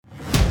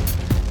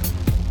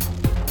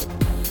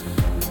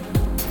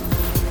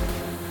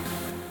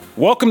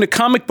Welcome to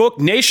Comic Book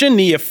Nation,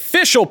 the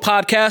official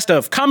podcast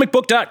of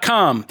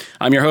comicbook.com.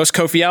 I'm your host,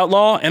 Kofi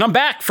Outlaw, and I'm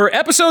back for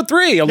episode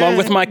 3, along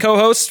with my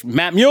co-host,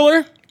 Matt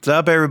Mueller. What's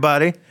up,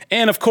 everybody?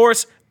 And, of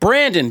course,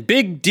 Brandon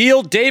Big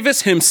Deal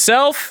Davis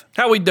himself.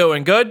 How we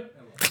doing? Good?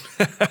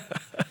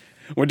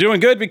 We're doing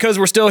good because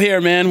we're still here,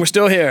 man. We're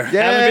still here.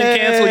 Yay! Haven't been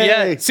canceled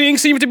yet.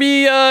 Things seem to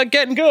be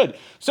getting good.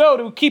 So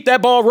to keep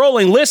that ball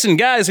rolling, listen,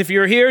 guys, if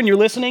you're here and you're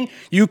listening,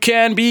 you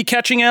can be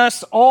catching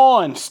us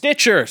on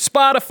Stitcher,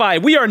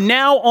 Spotify. We are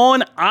now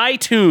on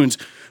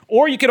iTunes.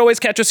 Or you could always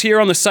catch us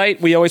here on the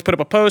site. We always put up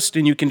a post,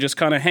 and you can just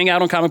kind of hang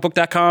out on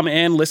comicbook.com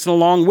and listen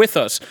along with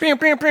us.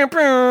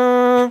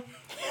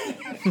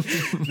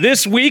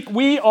 This week,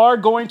 we are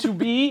going to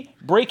be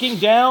breaking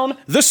down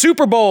the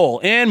Super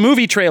Bowl and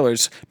movie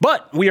trailers.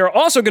 But we are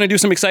also going to do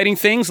some exciting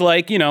things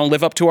like,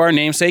 live up to our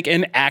namesake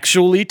and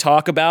actually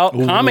talk about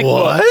comic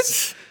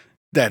books.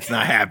 That's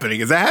not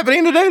happening. Is that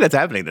happening today? That's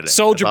happening today.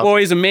 Soldier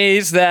Boy is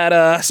amazed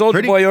that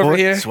Soldier Boy over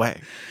here.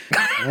 Swag.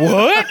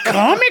 What?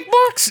 Comic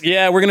books?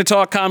 Yeah, we're going to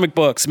talk comic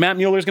books. Matt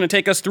Mueller is going to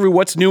take us through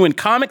what's new in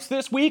comics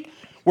this week.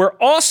 We're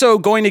also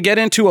going to get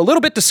into a little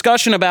bit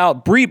discussion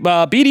about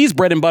BD's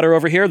bread and butter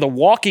over here, The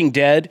Walking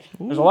Dead.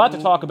 There's a lot to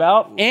talk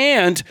about.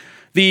 And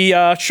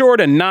the sure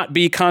to not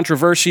be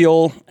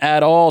controversial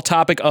at all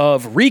topic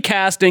of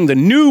recasting the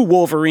new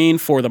Wolverine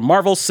for the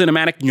Marvel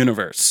Cinematic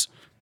Universe.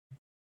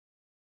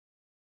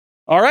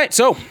 All right,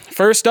 so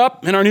first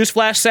up in our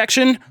Newsflash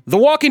section, The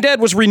Walking Dead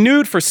was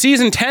renewed for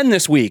Season 10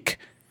 this week.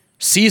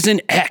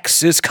 Season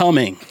X is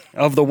coming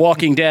of The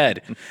Walking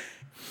Dead.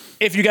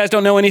 If you guys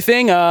don't know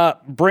anything,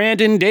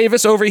 Brandon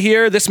Davis over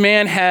here, this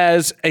man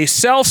has a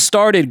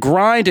self-started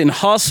grind and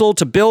hustle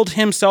to build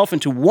himself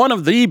into one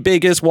of the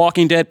biggest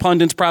Walking Dead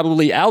pundits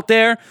probably out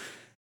there.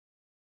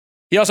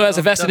 He also has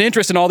a vested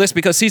interest in all this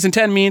because Season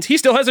 10 means he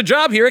still has a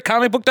job here at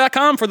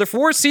comicbook.com for the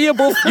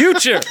foreseeable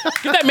future.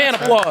 Give that man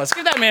applause.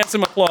 Give that man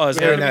some applause.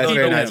 Very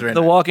nice.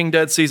 The Walking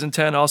Dead Season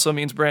 10 also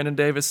means Brandon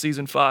Davis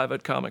Season 5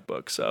 at Comic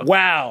Book. So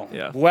Wow.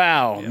 Yeah.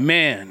 Wow,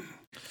 man.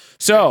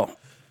 So,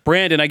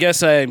 Brandon, I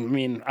guess I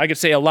could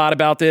say a lot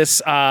about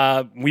this.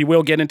 We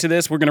will get into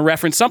this. We're going to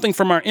reference something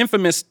from our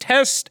infamous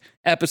test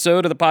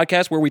episode of the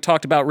podcast where we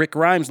talked about Rick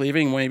Grimes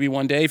leaving. Maybe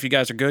one day, if you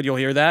guys are good, you'll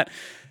hear that.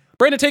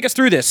 Brandon, take us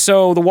through this.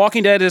 So, The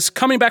Walking Dead is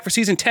coming back for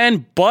Season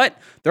 10, but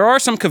there are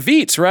some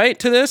caveats, right,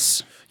 to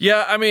this?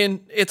 yeah,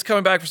 it's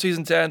coming back for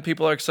Season 10.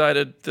 People are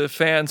excited. The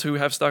fans who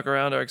have stuck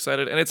around are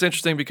excited. And it's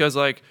interesting because,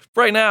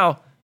 right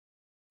now,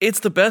 it's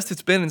the best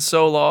it's been in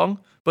so long,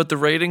 but the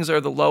ratings are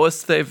the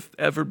lowest they've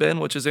ever been,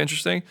 which is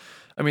interesting.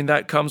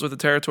 That comes with the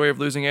territory of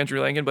losing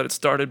Andrew Lincoln, but it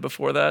started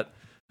before that.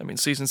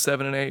 Season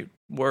 7 and 8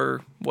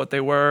 were what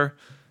they were.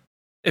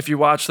 If you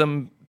watch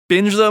them,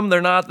 binge them,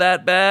 they're not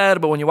that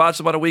bad, but when you watch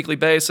them on a weekly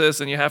basis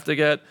and you have to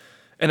get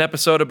an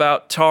episode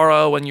about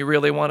Tara when you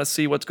really want to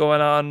see what's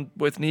going on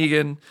with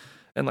Negan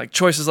and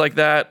choices like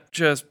that,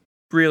 just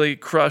really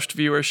crushed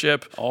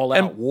viewership. All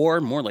out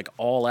war, more like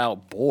all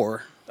out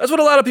bore. That's what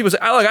a lot of people say.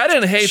 I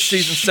didn't hate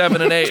Season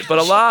 7 and 8, but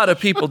a lot of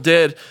people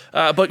did.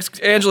 But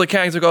Angela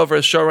Kang took over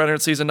as showrunner in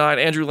Season 9.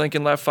 Andrew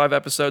Lincoln left 5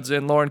 episodes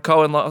in. Lauren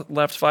Cohen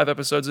left 5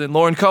 episodes in.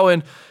 Lauren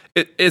Cohen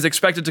is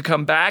expected to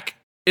come back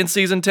in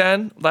Season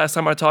 10. Last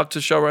time I talked to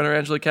showrunner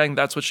Angela Kang,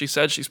 that's what she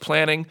said. She's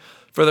planning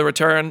for the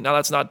return. Now,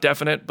 that's not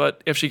definite,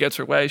 but if she gets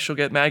her way, she'll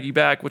get Maggie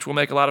back, which will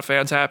make a lot of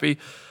fans happy.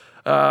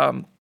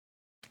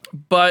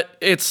 But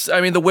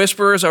the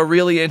Whisperers are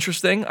really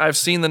interesting. I've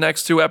seen the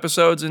next 2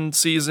 episodes in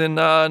Season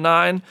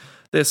 9,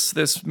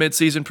 this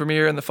mid-season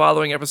premiere, and the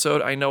following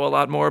episode. I know a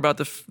lot more about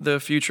the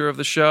future of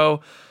the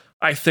show.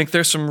 I think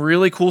there's some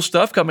really cool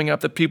stuff coming up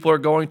that people are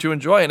going to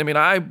enjoy. And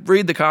I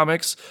read the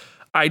comics.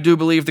 I do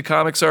believe the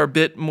comics are a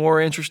bit more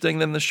interesting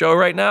than the show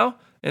right now,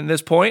 in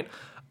this point.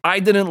 I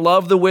didn't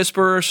love the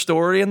Whisperer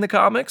story in the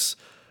comics,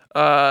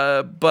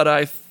 but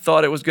I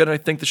thought it was good, and I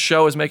think the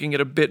show is making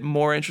it a bit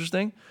more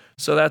interesting.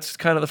 So that's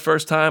kind of the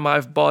first time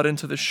I've bought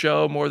into the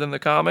show more than the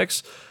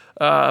comics.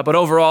 But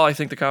overall, I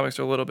think the comics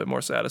are a little bit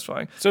more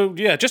satisfying. So,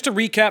 yeah, just to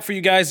recap for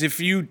you guys, if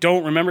you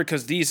don't remember,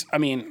 because the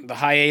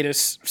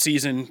hiatus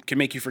season can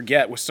make you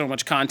forget with so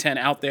much content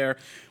out there.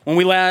 When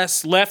we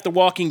last left The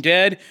Walking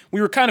Dead, we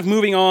were kind of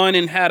moving on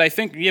and had,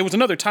 it was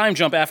another time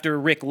jump after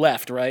Rick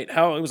left, right?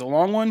 It was a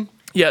long one?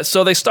 Yeah,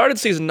 so they started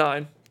Season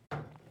 9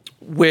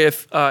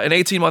 with an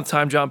 18-month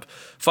time jump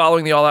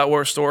following the All Out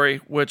War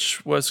story,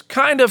 which was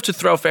kind of to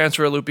throw fans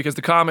for a loop because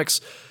the comics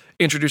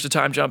introduced a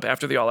time jump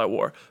after the All Out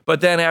War.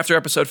 But then after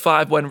episode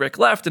 5, when Rick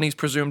left and he's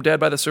presumed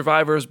dead by the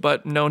survivors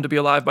but known to be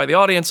alive by the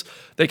audience,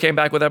 they came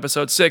back with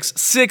episode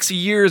 6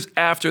 years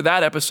after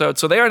that episode.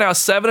 So they are now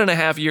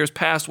 7.5 years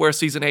past where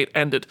Season 8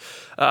 ended,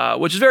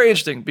 which is very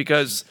interesting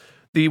because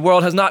the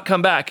world has not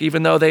come back,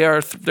 even though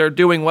they're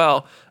doing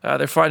well.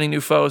 They're finding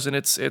new foes, and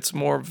it's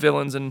more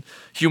villains and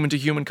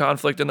human-to-human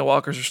conflict, and the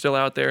walkers are still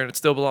out there, and it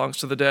still belongs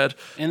to the dead.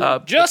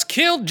 And just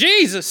killed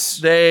Jesus.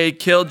 They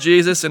killed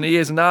Jesus, and he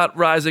is not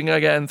rising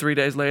again 3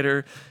 days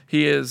later.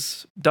 He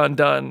is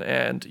done,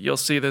 and you'll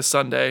see this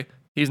Sunday.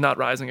 He's not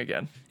rising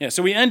again. Yeah,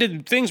 so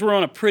things were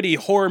on a pretty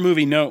horror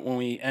movie note when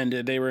we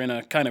ended. They were in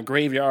a kind of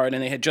graveyard,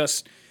 and they had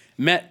just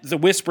met the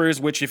Whisperers,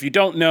 which, if you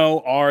don't know,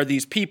 are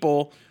these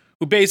people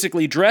who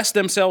basically dress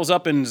themselves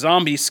up in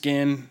zombie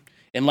skin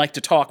and like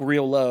to talk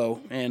real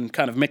low and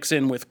kind of mix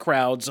in with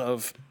crowds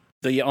of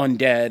the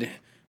undead.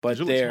 But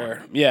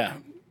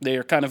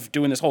they're kind of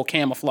doing this whole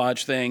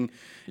camouflage thing.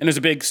 And there's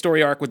a big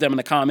story arc with them in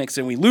the comics,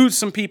 and we lose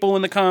some people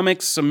in the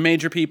comics, some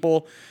major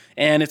people.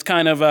 And it's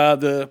kind of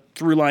the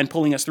through line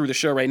pulling us through the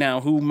show right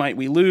now. Who might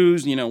we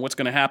lose? What's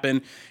going to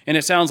happen? And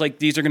it sounds like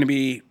these are going to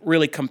be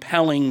really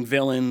compelling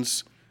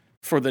villains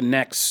for the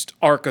next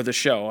arc of the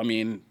show. I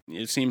mean,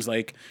 it seems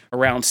like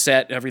around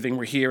set, everything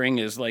we're hearing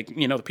is like,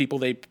 the people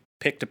they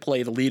pick to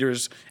play the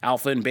leaders,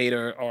 Alpha and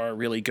Beta, are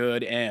really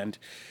good. And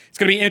it's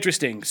going to be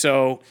interesting.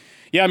 So,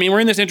 yeah, I mean, we're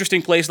in this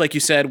interesting place, like you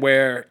said,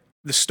 where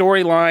the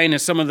storyline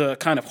and some of the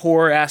kind of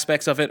horror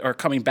aspects of it are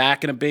coming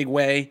back in a big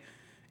way,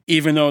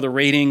 even though the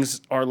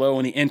ratings are low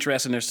and the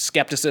interest and there's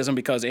skepticism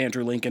because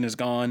Andrew Lincoln is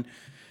gone.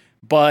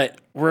 But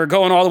we're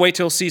going all the way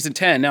till season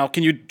 10. Now,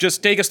 can you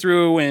just take us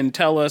through and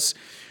tell us,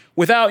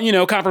 without,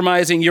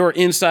 compromising your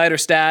insider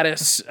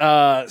status,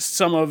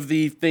 some of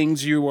the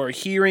things you are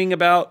hearing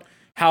about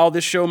how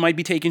this show might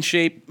be taking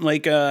shape,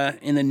 like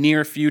in the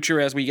near future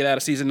as we get out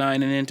of season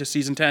 9 and into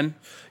season 10?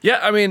 Yeah,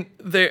 I mean,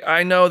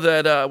 I know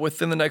that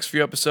within the next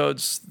few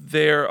episodes,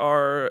 there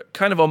are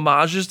kind of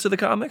homages to the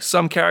comics.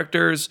 Some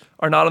characters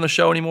are not on the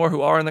show anymore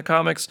who are in the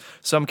comics.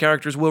 Some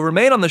characters will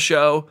remain on the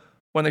show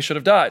when they should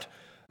have died.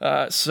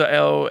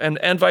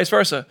 And vice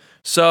versa.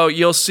 So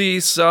you'll see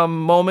some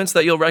moments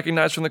that you'll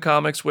recognize from the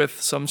comics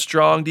with some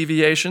strong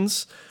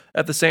deviations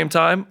at the same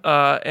time,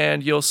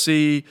 and you'll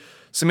see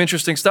some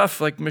interesting stuff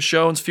like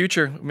Michonne's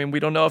future. I mean, we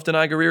don't know if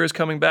Denai Guerrero is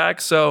coming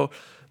back, so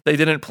they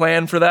didn't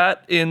plan for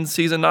that in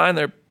season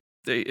 9.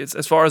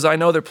 As far as I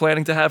know, they're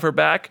planning to have her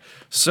back,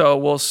 so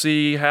we'll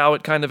see how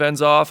it kind of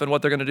ends off and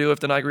what they're going to do if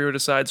Denai Guerrero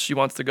decides she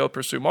wants to go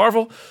pursue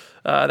Marvel.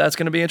 That's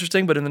going to be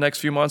interesting, but in the next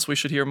few months, we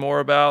should hear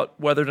more about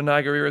whether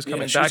Denai Guerrero is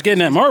coming back. She's getting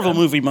that Marvel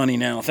movie money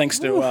now, thanks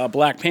to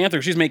Black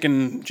Panther. She's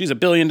 $1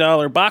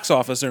 billion box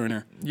office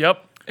earner.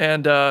 Yep.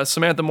 And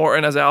Samantha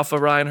Morton as Alpha,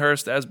 Ryan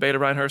Hurst as Beta,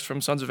 Ryan Hurst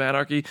from Sons of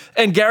Anarchy,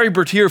 and Gary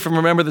Bertier from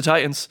Remember the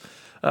Titans,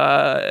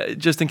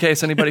 just in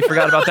case anybody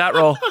forgot about that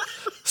role.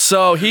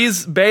 So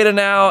he's Beta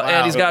now,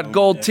 and he's got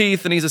gold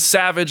teeth, and he's a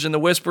savage in the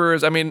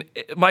Whisperers. I mean,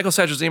 Michael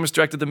Satrazemis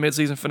directed the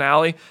mid-season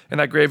finale in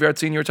that graveyard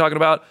scene you were talking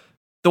about.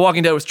 The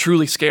Walking Dead was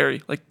truly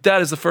scary. Like,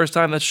 that is the first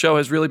time that show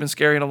has really been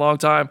scary in a long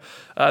time.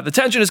 The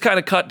tension is kind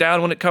of cut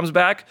down when it comes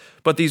back,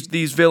 but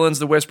these villains,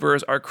 the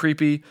Whisperers, are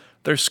creepy.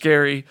 They're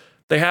scary.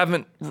 They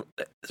haven't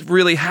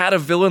really had a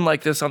villain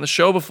like this on the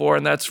show before,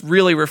 and that's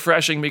really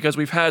refreshing because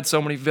we've had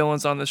so many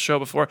villains on this show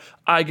before.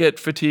 I get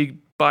fatigued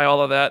by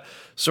all of that.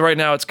 So right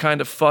now it's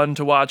kind of fun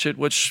to watch it,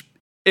 which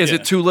is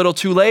it too little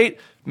too late?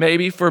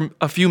 Maybe for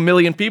a few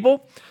million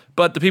people,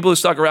 but the people who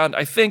stuck around,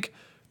 I think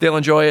they'll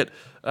enjoy it.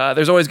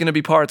 There's always going to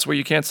be parts where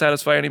you can't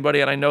satisfy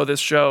anybody, and I know this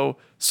show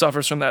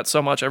suffers from that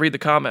so much. I read the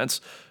comments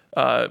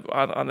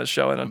on this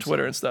show and on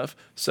Twitter and stuff.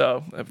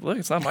 So look,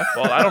 it's not my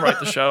fault. I don't write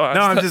the show.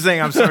 No, I'm just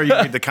saying. I'm sorry you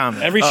read the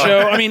comments. Every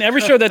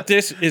show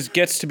that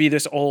gets to be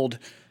this old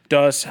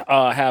does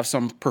have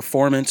some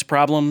performance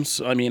problems.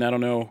 I mean, I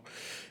don't know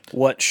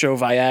what show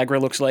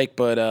Viagra looks like,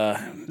 but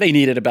they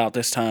need it about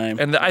this time.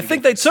 And I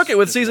think they took it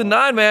with season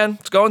 9, man.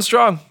 It's going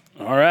strong.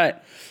 All right.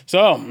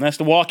 So that's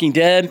The Walking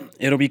Dead.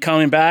 It'll be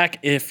coming back.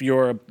 If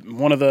you're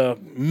one of the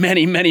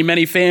many, many,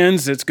 many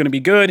fans, it's going to be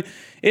good.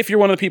 If you're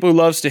one of the people who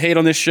loves to hate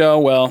on this show,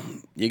 well,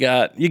 you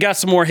got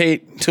some more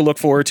hate to look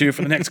forward to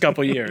for the next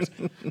couple of years.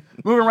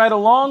 Moving right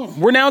along,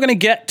 we're now going to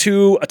get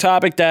to a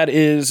topic that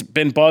has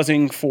been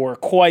buzzing for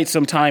quite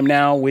some time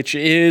now, which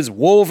is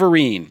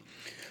Wolverine.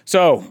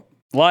 So,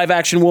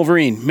 live-action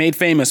Wolverine, made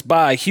famous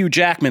by Hugh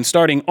Jackman,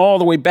 starting all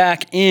the way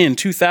back in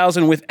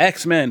 2000 with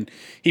X-Men.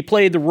 He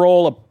played the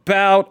role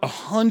about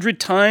 100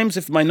 times,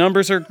 if my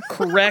numbers are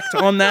correct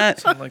on that.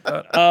 Something like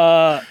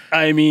that.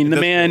 I mean, the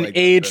man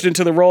aged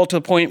into the role to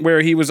the point where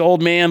he was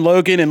old man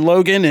Logan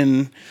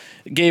and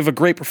gave a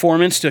great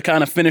performance to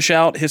kind of finish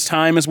out his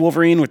time as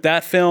Wolverine with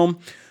that film.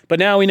 But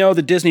now we know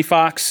the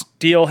Disney-Fox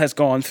deal has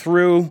gone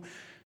through.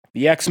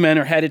 The X-Men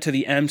are headed to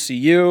the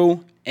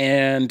MCU.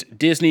 And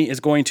Disney is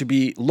going to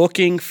be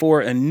looking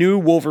for a new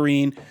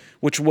Wolverine,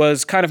 which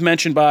was kind of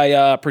mentioned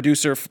by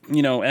producer,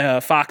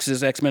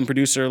 Fox's X-Men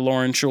producer,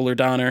 Lauren Schuler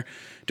Donner,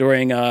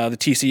 during the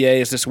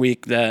TCAs this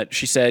week, that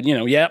she said,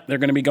 they're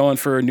going to be going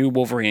for a new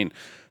Wolverine.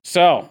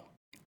 So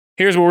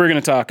here's what we're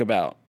going to talk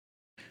about.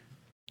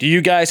 Do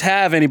you guys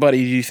have anybody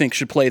you think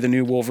should play the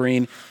new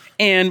Wolverine?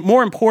 And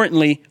more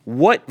importantly,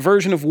 what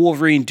version of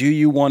Wolverine do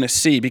you want to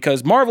see?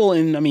 Because Marvel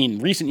in,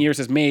 recent years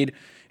has made,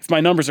 if my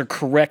numbers are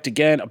correct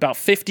again, about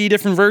 50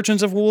 different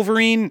versions of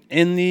Wolverine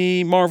in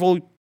the Marvel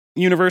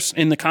universe,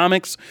 in the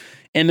comics,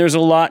 and there's a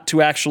lot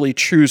to actually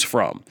choose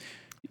from.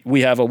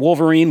 We have a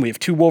Wolverine, we have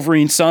 2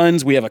 Wolverine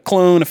sons, we have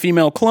a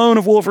female clone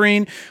of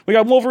Wolverine, we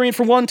got Wolverine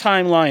from one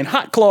timeline,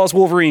 Hot Claws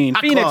Wolverine,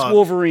 Phoenix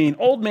Wolverine,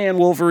 Old Man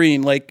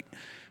Wolverine,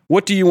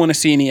 What do you want to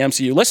see in the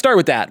MCU? Let's start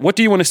with that. What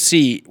do you want to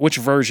see? Which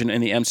version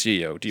in the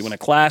MCU? Do you want a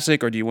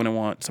classic or do you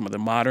want some of the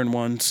modern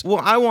ones?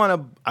 Well, I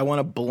want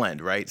to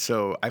blend, right?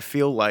 So I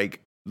feel like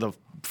the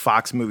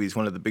Fox movies,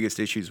 one of the biggest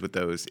issues with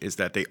those is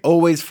that they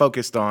always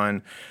focused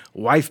on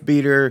wife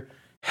beater,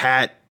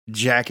 hat,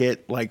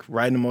 jacket, like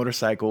riding a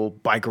motorcycle,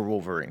 biker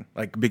Wolverine,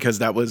 like because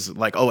that was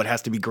like, oh, it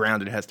has to be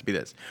grounded, it has to be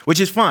this,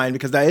 which is fine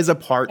because that is a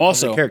part of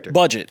the character.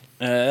 Budget,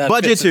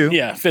 budget fits, too,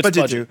 yeah, fits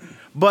budget too,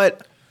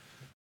 but.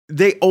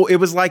 It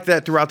was like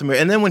that throughout the movie.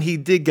 And then when he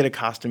did get a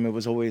costume, it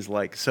was always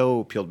like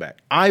so peeled back.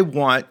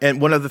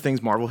 And one of the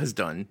things Marvel has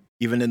done,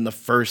 even in the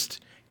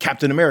first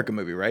Captain America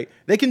movie, right?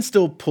 They can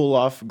still pull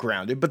off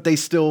grounded, but they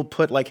still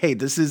put like, hey,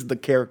 this is the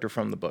character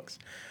from the books.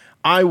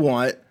 I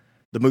want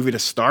the movie to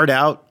start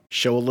out,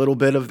 show a little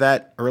bit of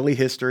that early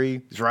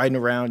history. He's riding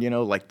around,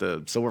 like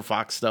the Silver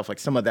Fox stuff, like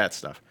some of that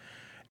stuff.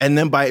 And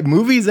then by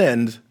movie's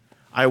end,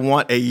 I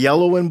want a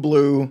yellow and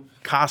blue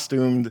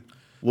costumed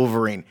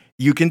Wolverine.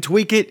 You can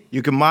tweak it,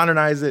 you can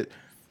modernize it.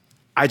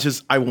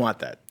 I want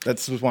that.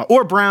 That's just one.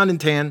 Or brown and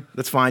tan,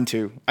 that's fine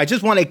too. I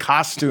just want a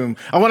costume.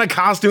 I want a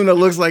costume that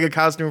looks like a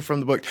costume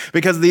from the book.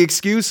 Because the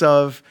excuse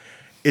of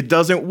it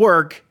doesn't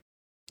work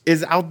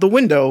is out the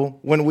window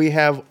when we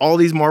have all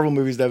these Marvel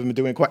movies that have been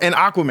doing and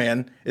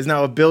Aquaman is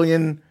now $1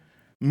 billion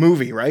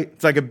movie, right?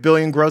 It's like $1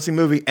 billion grossing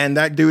movie, and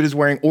that dude is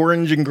wearing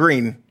orange and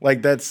green.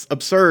 Like that's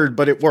absurd,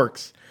 but it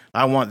works.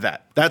 I want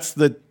that. That's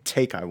the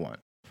take I want.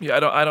 Yeah,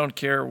 I don't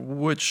care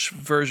which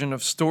version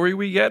of story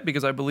we get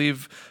because I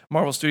believe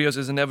Marvel Studios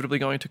is inevitably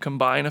going to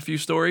combine a few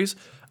stories.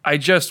 I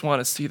just want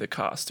to see the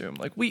costume.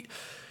 Like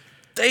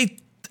they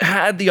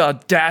had the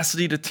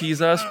audacity to tease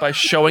us by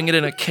showing it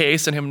in a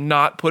case and him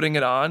not putting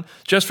it on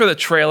just for the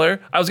trailer.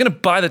 I was gonna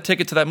buy the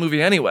ticket to that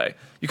movie anyway.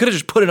 You could have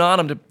just put it on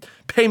him to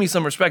pay me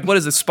some respect. What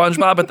is this,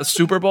 SpongeBob at the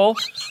Super Bowl?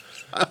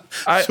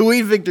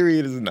 Sweet victory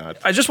it is not.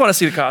 I just want to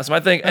see the costume. I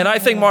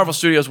think Marvel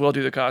Studios will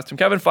do the costume.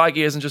 Kevin Feige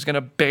isn't just going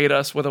to bait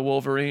us with a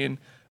Wolverine.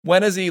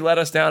 When has he let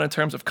us down in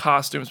terms of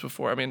costumes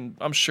before? I mean,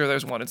 I'm sure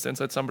there's one instance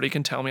that somebody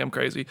can tell me I'm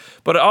crazy.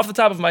 But off the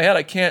top of my head,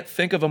 I can't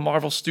think of a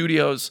Marvel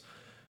Studios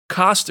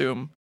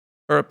costume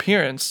or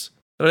appearance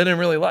that I didn't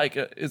really like.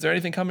 Is there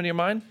anything coming to your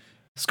mind?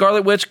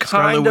 Scarlet Witch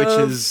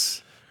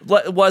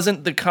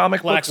wasn't the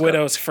comic Black books.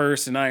 Widow's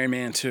first and Iron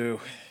Man 2.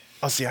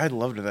 Oh, see, I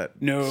loved that.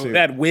 No, suit.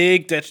 that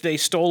wig that they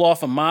stole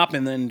off a mop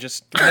and then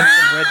just some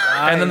red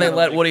dye. And then they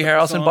let Woody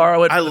Harrelson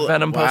borrow it for the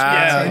Venom post.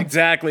 Yeah,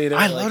 exactly.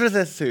 I loved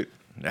that suit.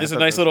 There's a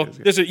nice little.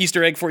 There's an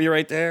Easter egg for you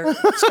right there.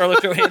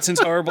 Scarlett Johansson's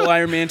horrible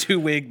Iron Man 2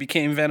 wig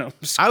became Venom.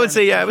 I would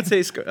say. I mean,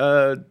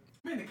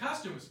 the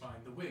costume was fine.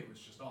 The wig was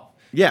just awful.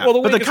 Yeah,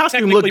 well, but the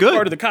costume looked good.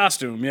 Part of the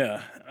costume,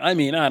 yeah. I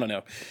mean, I don't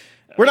know.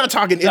 We're not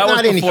talking. It's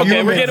not in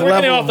human we're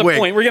getting off the wig.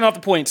 point. We're getting off the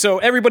point. So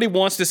everybody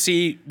wants to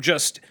see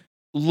just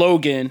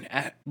Logan,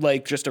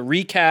 like just a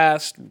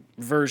recast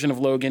version of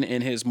Logan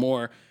in his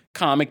more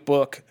comic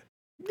book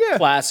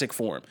classic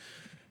form.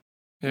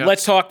 Yeah.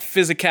 Let's talk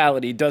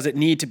physicality. Does it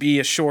need to be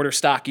a shorter,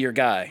 stockier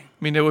guy?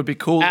 I mean, it would be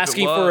cool.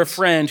 Asking for a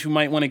friend who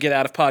might want to get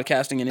out of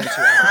podcasting and into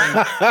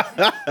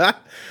acting.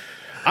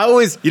 I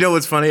always,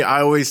 what's funny?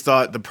 I always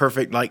thought the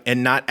perfect,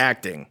 and not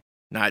acting,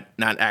 not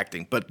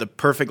acting, but the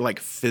perfect,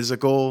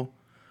 physical,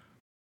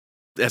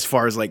 as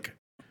far as,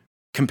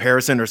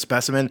 comparison or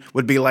specimen,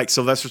 would be like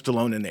Sylvester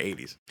Stallone in the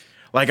 80s.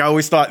 I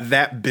always thought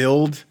that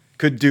build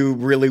could do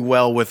really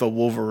well with a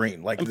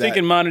Wolverine. I'm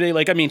thinking modern day,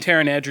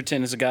 Taron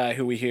Egerton is a guy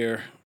who we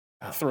hear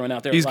throwing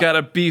out there. He's got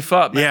to beef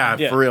up, man.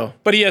 Yeah, for real.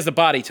 But he has the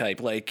body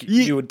type.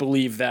 You would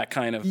believe that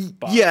kind of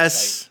body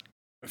yes. type.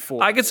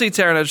 I could see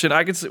Taron Egerton.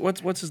 I could see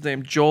what's his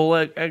name?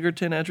 Joel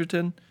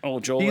Egerton.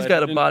 Oh, Joel. He's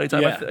Egerton. got a body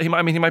type. Yeah. He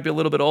might be a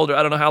little bit older.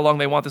 I don't know how long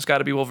they want this guy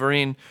to be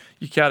Wolverine.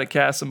 You gotta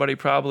cast somebody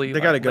probably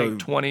they gotta go late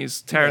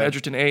 20s, Taron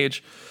Egerton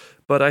age.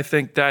 But I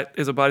think that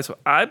is a body. So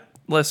I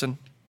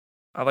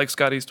like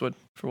Scott Eastwood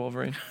for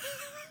Wolverine.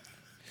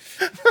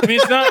 I mean,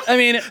 it's not. I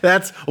mean,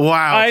 that's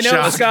wow. I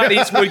know Scott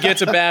Eastwood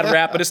gets a bad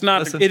rap, but it's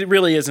not. It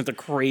really isn't the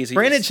crazy.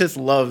 Brandon just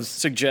loves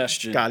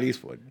suggestion. Scott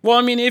Eastwood. Well,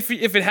 I mean, if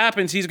it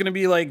happens, he's going to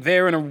be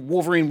there in a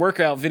Wolverine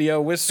workout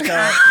video with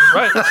Scott.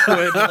 Right.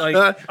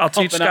 Eastwood, I'll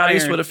teach Scott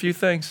Eastwood a few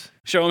things.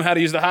 Show him how to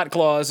use the hot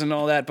claws and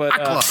all that. But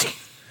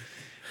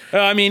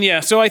I mean, yeah.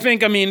 So I think,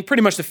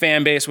 pretty much the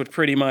fan base would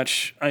pretty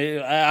much,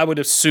 I would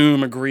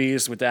assume,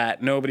 agrees with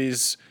that.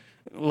 Nobody's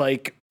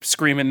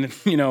screaming,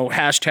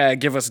 hashtag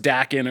give us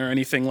Dakin or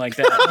anything like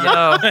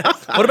that.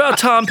 What about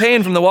Tom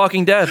Payne from The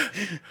Walking Dead?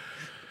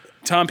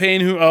 Tom Payne,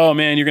 you're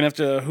going to have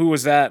to, who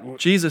was that?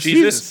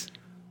 Jesus.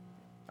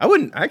 I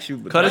wouldn't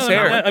actually cut his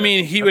hair. I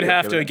mean, he would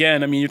have to,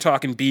 again, you're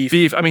talking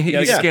beef. I mean,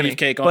 he's skinny,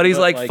 beefcake but he's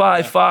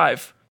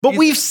 5'5". But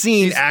we've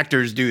seen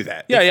actors do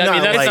that.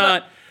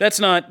 That's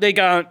not, they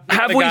got,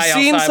 have we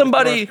seen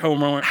somebody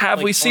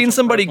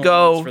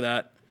go for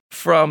that?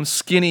 From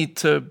skinny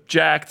to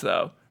jacked,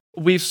 though?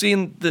 We've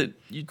seen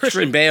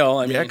Christian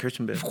Bale.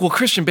 Christian Bale. Well,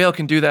 Christian Bale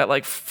can do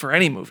that for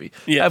any movie.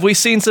 Yeah. Have we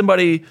seen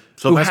somebody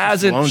who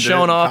hasn't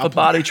shown off a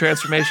body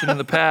transformation in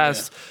the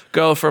past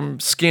go from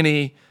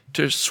skinny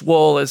to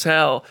swole as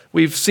hell.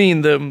 We've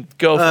seen them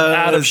go from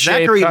out of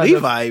shape. Zachary kind of.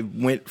 Levi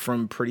went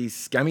from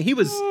I mean, he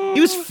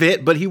was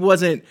fit, but he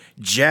wasn't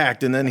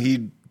jacked. And then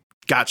he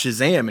got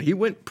Shazam, and he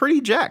went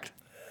pretty jacked.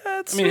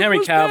 I mean, Henry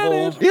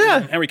Cavill.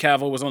 Yeah. Henry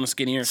Cavill was on the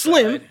skinnier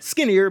Slim, side.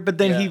 skinnier, but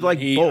then he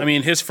bulked. I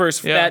mean, his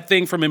first that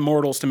thing from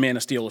Immortals to Man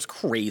of Steel is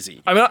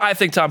crazy. I mean, I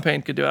think Tom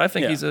Payne could do it. I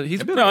think he's a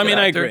No, I mean,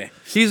 I actor. agree.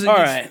 He's All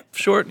right.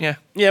 short, yeah.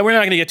 Yeah, we're not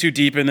going to get too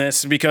deep in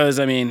this because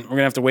I mean, we're going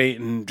to have to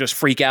wait and just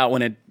freak out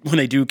when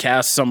they do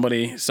cast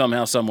somebody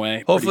somehow, some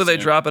way. Hopefully they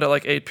pretty soon. drop it at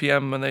like 8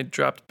 p.m. when they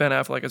dropped Ben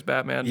Affleck as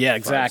Batman. Yeah,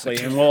 exactly.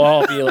 And we'll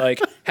all be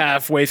like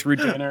halfway through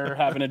dinner,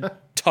 having to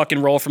tuck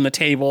and roll from the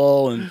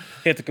table and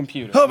hit the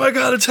computer. Oh my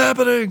God, it's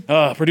happening!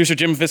 Producer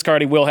Jim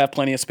Viscardi will have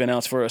plenty of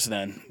spin-outs for us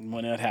then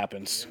when that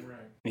happens.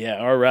 Yeah,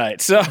 all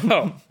right.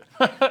 So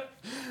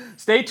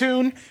stay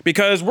tuned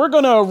because we're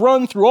going to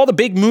run through all the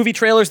big movie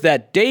trailers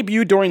that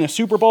debuted during the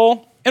Super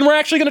Bowl, and we're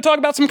actually going to talk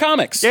about some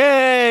comics.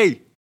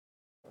 Yay!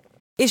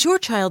 Is your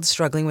child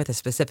struggling with a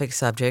specific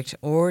subject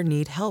or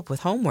need help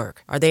with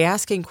homework? Are they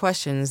asking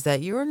questions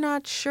that you're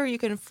not sure you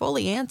can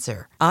fully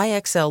answer?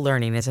 IXL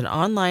Learning is an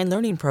online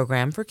learning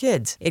program for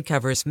kids. It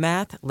covers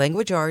math,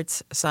 language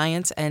arts,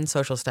 science, and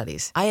social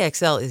studies.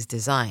 IXL is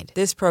designed.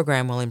 This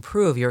program will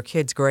improve your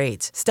kids'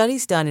 grades.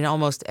 Studies done in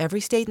almost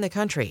every state in the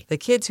country. The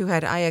kids who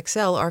had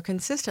IXL are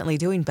consistently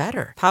doing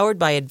better. Powered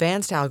by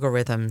advanced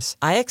algorithms,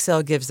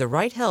 IXL gives the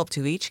right help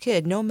to each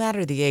kid no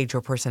matter the age or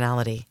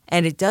personality.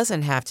 And it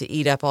doesn't have to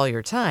eat up all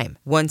your time.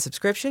 One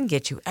subscription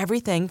gets you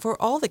everything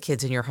for all the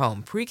kids in your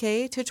home,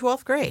 pre-K to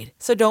 12th grade.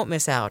 So don't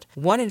miss out.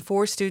 1 in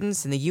 4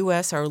 students in the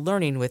U.S. are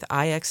learning with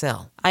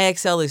IXL.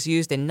 IXL is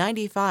used in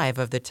 95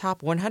 of the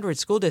top 100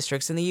 school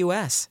districts in the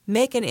U.S.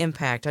 Make an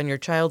impact on your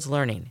child's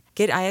learning.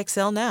 Get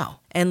IXL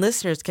now. And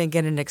listeners can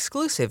get an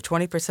exclusive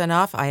 20%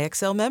 off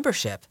IXL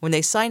membership when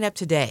they sign up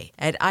today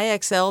at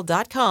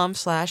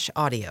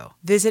IXL.com/audio.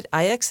 Visit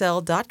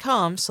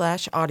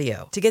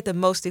IXL.com/audio to get the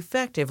most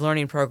effective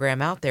learning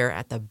program out there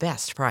at the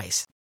best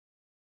price.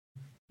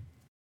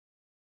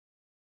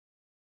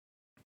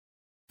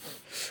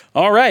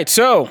 All right,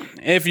 so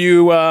if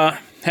you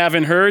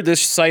haven't heard,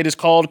 this site is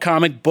called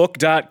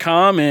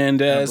comicbook.com,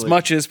 and as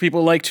much as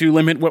people like to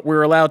limit what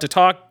we're allowed to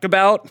talk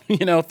about,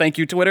 thank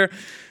you, Twitter,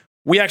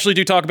 we actually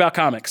do talk about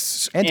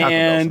comics. And Taco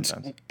Bell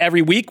sometimes.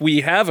 Every week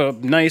we have a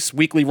nice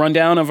weekly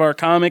rundown of our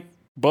comic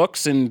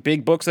books and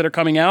big books that are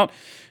coming out.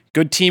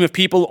 Good team of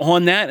people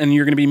on that, and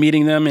you're going to be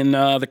meeting them in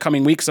the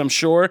coming weeks, I'm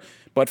sure.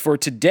 But for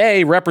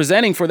today,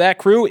 representing for that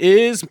crew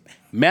is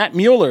Matt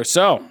Mueller.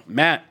 So,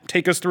 Matt,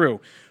 take us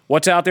through.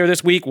 What's out there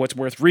this week? What's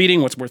worth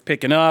reading? What's worth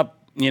picking up?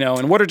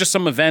 And what are just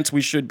some events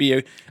we should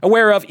be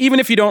aware of? Even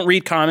if you don't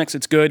read comics,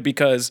 it's good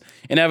because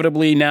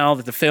inevitably now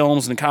that the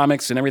films and the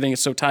comics and everything is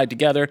so tied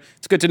together,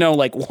 it's good to know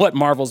what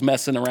Marvel's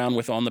messing around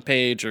with on the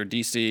page or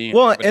DC.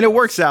 Well, and it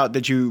works out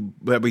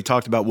that we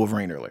talked about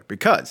Wolverine earlier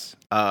because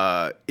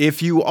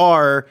if you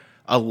are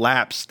a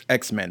lapsed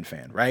X-Men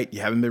fan, right?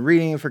 You haven't been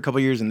reading it for a couple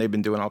of years and they've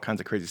been doing all kinds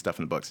of crazy stuff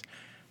in the books.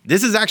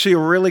 This is actually a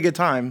really good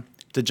time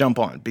to jump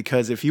on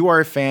because if you are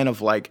a fan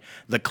of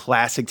the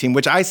classic team,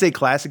 which I say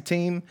classic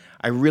team,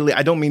 I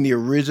don't mean the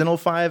original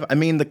 5. I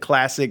mean the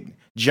classic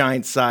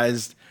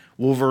giant-sized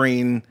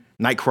Wolverine,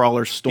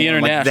 Nightcrawler,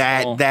 Storm,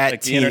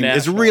 that team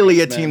is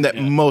really X-Men, a team that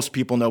most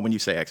people know when you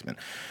say X-Men.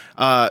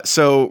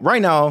 So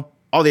right now,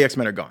 all the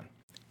X-Men are gone.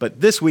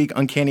 But this week,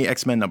 Uncanny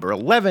X-Men number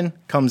 11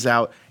 comes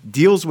out,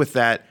 deals with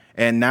that,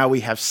 and now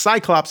we have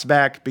Cyclops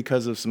back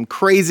because of some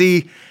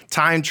crazy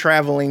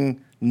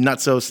time-traveling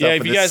nutso stuff. Yeah,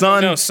 if you guys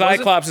don't know,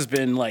 Cyclops has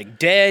been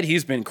dead.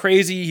 He's been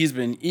crazy. He's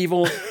been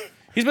evil.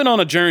 He's been on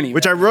a journey.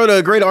 Which I wrote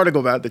a great article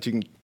about that you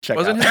can check out.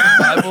 Wasn't his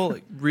Bible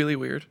really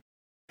weird?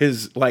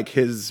 His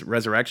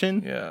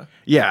resurrection? Yeah.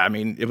 Yeah, I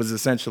mean, it was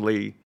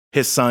essentially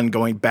his son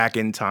going back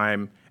in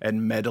time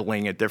and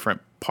meddling at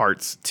different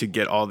parts to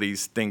get all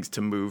these things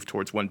to move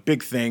towards one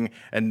big thing,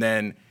 and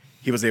then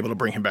he was able to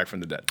bring him back from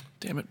the dead.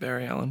 Damn it,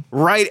 Barry Allen.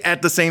 Right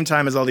at the same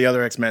time as all the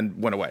other X-Men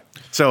went away.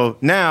 So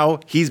now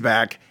he's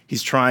back.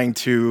 He's trying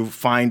to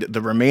find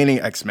the remaining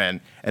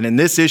X-Men. And in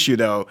this issue,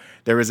 though,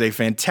 there is a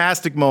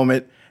fantastic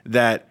moment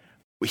that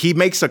he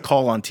makes a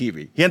call on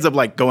TV. He ends up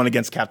going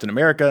against Captain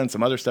America and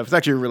some other stuff. It's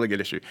actually a really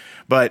good issue.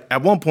 But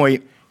at one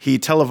point, he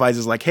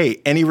televises hey,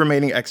 any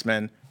remaining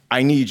X-Men,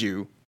 I need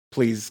you.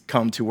 Please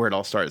come to where it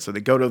all started. So they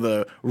go to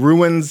the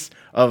ruins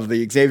of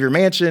the Xavier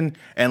Mansion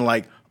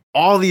and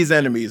all these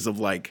enemies of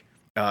the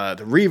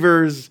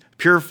Reavers,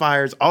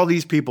 Purifiers, all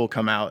these people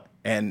come out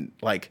and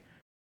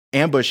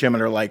ambush him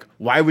and are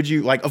why would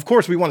you of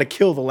course we want to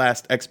kill the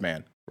last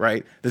X-Man,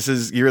 right?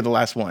 You're the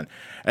last one.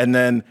 And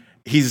then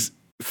he's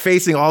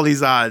facing all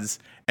these odds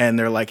and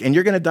they're and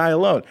you're gonna die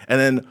alone. And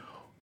then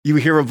you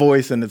hear a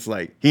voice and it's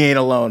he ain't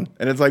alone.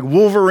 And it's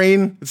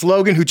Wolverine, it's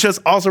Logan, who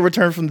just also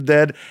returned from the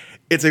dead.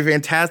 It's a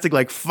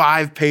fantastic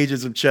 5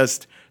 pages of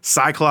just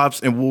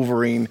Cyclops and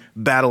Wolverine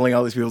battling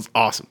all these people. It's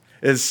awesome.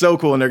 It's so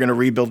cool, and they're going to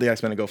rebuild the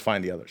X-Men and go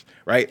find the others,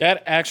 right?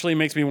 That actually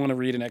makes me want to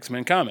read an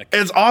X-Men comic.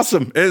 It's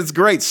awesome. It's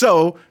great.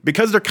 So,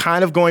 because they're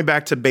kind of going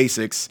back to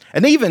basics,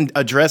 and they even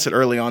address it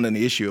early on in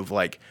the issue of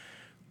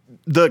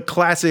the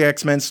classic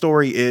X-Men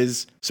story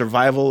is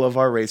survival of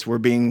our race. We're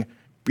being,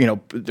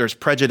 there's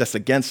prejudice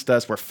against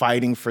us. We're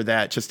fighting for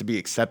that just to be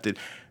accepted.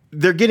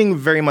 They're getting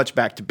very much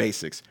back to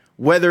basics.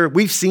 Whether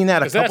we've seen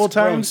that a couple that's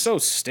grown times. so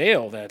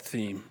stale, that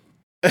theme.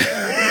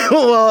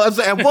 Well,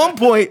 at one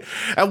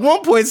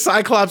point,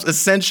 Cyclops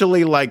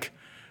essentially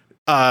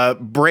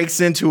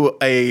breaks into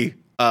a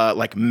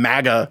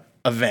MAGA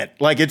event.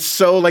 Like it's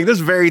so there's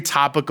very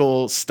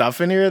topical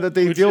stuff in here that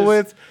they deal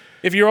with.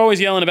 If you're always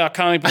yelling about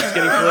comic books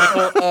getting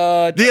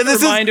political,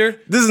 this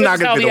is not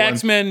how gonna be the the one.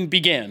 X-Men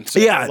began. So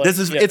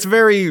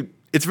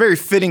it's very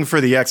fitting for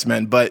the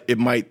X-Men, but it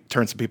might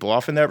turn some people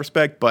off in that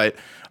respect. But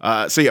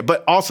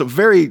but also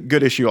very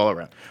good issue all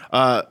around.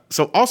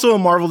 So also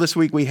in Marvel this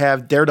week we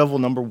have Daredevil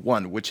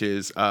 #1, which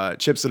is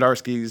Chip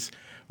Zdarsky's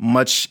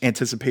much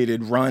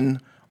anticipated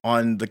run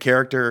on the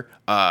character.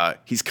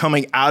 He's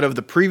coming out of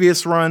the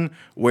previous run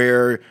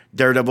where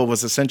Daredevil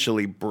was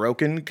essentially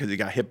broken because he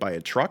got hit by a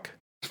truck.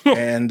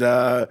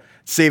 and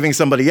saving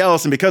somebody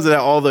else. And because of that,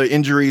 all the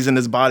injuries in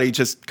his body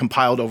just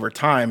compiled over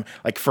time.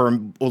 Like for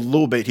a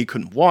little bit, he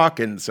couldn't walk.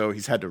 And so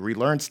he's had to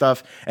relearn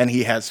stuff. And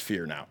he has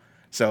fear now.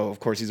 So, of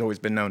course, he's always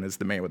been known as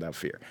the man without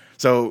fear.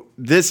 So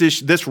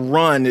this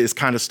run is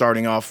kind of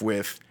starting off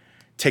with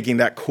taking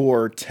that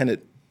core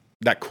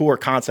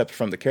concept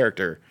from the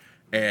character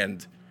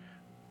and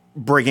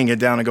breaking it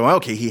down and going,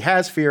 okay, he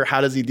has fear.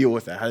 How does he deal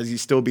with that? How does he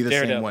still be the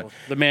same one?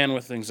 The man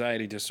with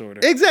anxiety disorder.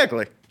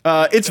 Exactly.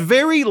 It's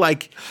very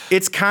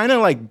it's kind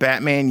of like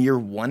Batman Year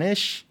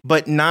One-ish,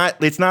 but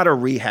it's not a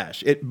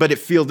rehash. But it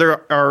feels,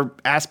 there are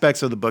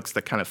aspects of the books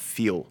that kind of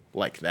feel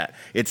like that.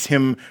 It's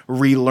him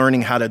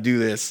relearning how to do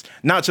this,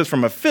 not just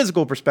from a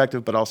physical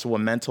perspective, but also a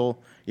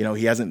mental. He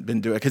hasn't been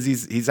doing it because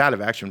he's out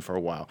of action for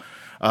a while.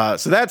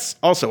 So that's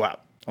also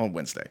out on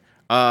Wednesday.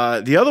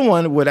 The other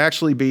one would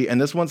actually be, and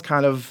this one's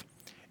kind of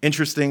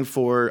interesting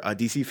for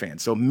DC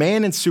fans. So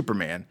Man and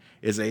Superman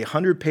is a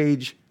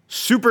 100-page,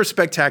 super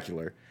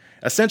spectacular.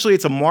 Essentially,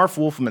 it's a Marv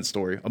Wolfman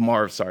story.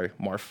 Marv. It's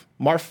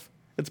Marv.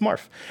 It's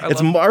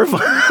Marv. Yeah,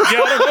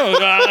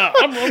 I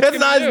don't know. It's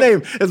not his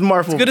name. It's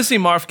Marv. It's good to see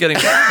Marv getting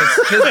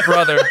his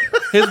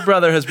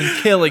brother has been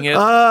killing it.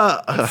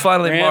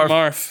 Finally,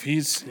 Marv.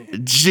 He's.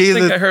 Jesus. I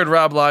think I heard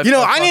Rob live.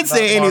 I didn't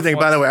say anything.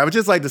 By the way, I would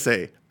just like to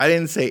say I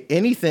didn't say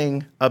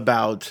anything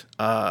about.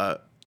 How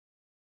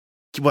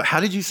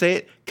did you say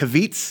it?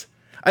 Kavitz.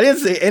 I didn't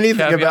say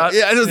anything about.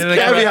 Yeah, it was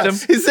caveat.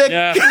 He said.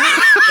 Yeah.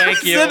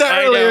 Thank you. Said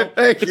that earlier.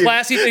 The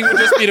classy thing would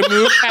just be to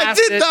move past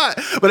it. I did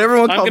not. But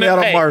everyone called me out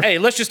on Marv. Hey,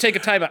 let's just take a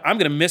time out. I'm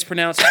going to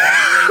mispronounce it.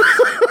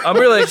 I'm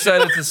really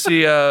excited to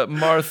see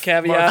Marv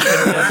caveat.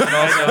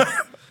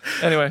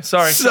 Anyway,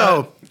 sorry.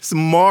 So it's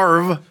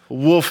Marv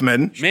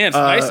Wolfman. Man, it's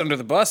nice under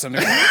the bus.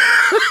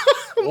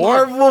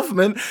 Marv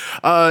Wolfman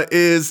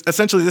is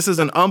essentially, this is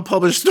an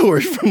unpublished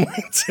story from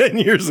 10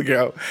 years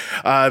ago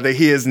that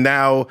he is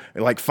now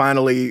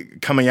finally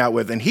coming out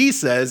with. And he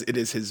says it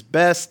is his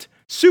best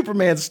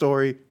Superman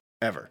story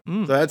ever.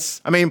 So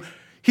that's,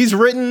 he's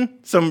written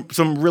some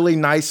really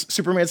nice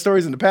Superman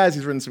stories in the past.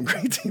 He's written some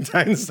great Teen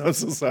Titans. I'm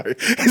so sorry.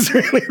 He's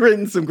really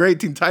written some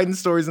great Teen Titans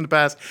stories in the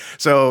past.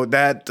 So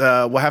that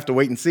we'll have to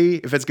wait and see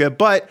if it's good.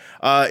 But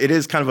it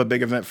is kind of a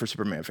big event for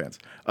Superman fans.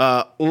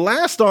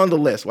 Last on the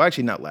list. Well,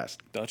 actually, not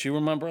last. Thought you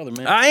were my brother,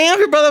 man. I am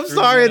your brother. I'm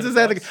sorry.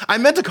 I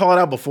meant to call it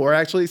out before,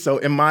 actually. So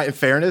in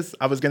fairness,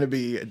 I was going to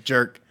be a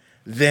jerk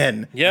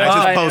then. Yeah,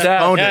 I just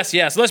postponed it.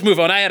 Yes. Let's move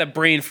on. I had a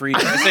brain freeze.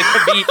 I said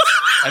Kavitz.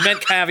 I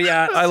meant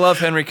caveat. I love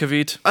Henry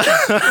Cavill.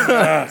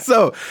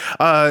 So,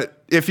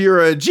 if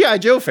you're a G.I.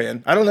 Joe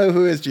fan, I don't know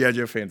who is G.I.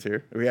 Joe fans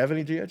here. Do we have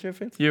any G.I. Joe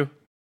fans? You.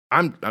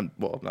 I'm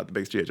not the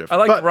biggest G.I. Joe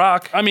fan. I like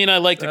Rock. I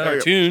like the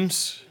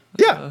cartoons.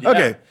 Yeah.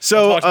 Okay.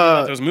 So talk to me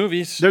about those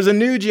movies. There's a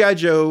new G.I.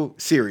 Joe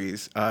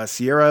series,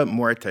 Sierra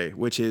Muerte,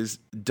 which is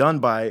done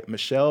by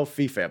Michelle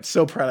Pfeiffer. I'm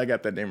so proud I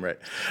got that name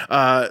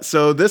right.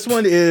 So this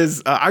one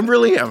is, I'm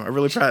really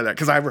proud of that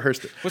because I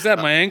rehearsed it. Was that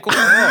my ankle? Oh,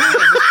 man,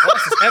 this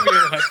boss is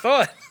heavier than I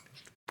thought.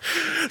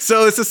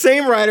 So it's the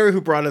same writer who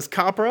brought us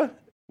Copra,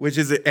 which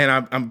is,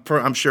 and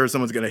I'm sure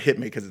someone's gonna hit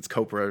me because it's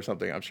Copra or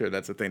something. I'm sure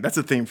that's a thing. That's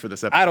a theme for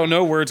this episode. I don't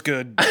know where it's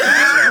good.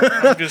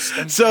 This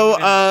is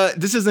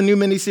a new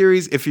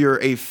miniseries. If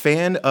you're a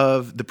fan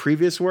of the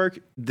previous work,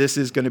 this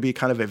is going to be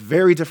kind of a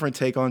very different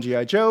take on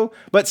G.I. Joe,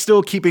 but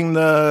still keeping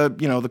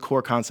the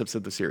core concepts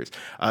of the series.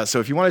 So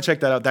if you want to check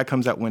that out, that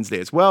comes out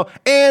Wednesday as well.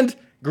 And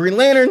Green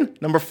Lantern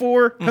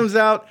 #4 comes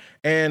out,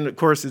 and of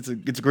course it's a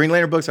Green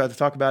Lantern book, so I have to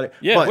talk about it.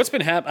 Yeah, what's been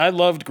happening? I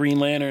loved Green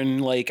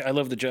Lantern, I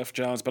love the Jeff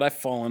Johns, but I've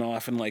fallen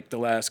off in the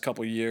last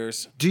couple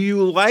years. Do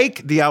you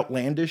like the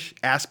outlandish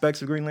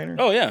aspects of Green Lantern?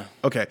 Oh yeah.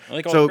 Okay. I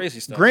like all the crazy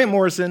stuff. Grant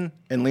Morrison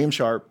and Liam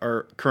Sharp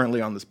are currently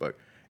on this book.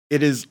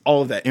 It is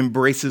all of that,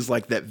 embraces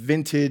that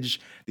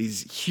vintage,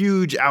 these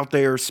huge out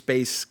there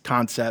space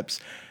concepts.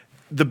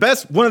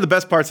 One of the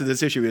best parts of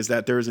this issue is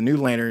that there is a new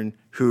Lantern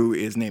who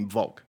is named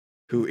Volk,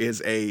 who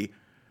is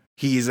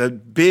he's a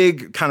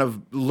big, kind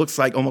of looks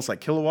like almost like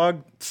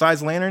Kilowog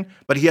sized lantern,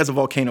 but he has a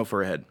volcano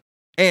for a head.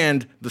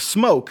 And the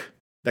smoke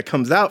that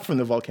comes out from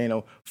the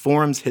volcano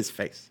forms his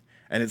face.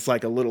 And it's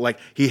like a little, like,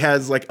 he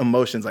has like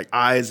emotions, like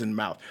eyes and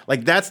mouth.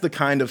 Like, that's the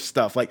kind of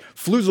stuff. Like,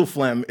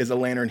 Fluzelphlegm is a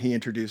lantern he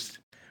introduced,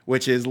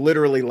 which is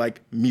literally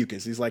like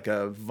mucus. He's like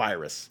a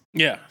virus.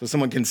 Yeah. So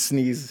someone can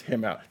sneeze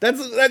him out.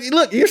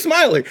 Look, you're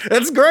smiling.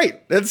 That's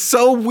great. That's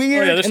so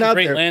weird. Oh, yeah, there's and some out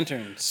great there.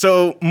 lanterns.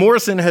 So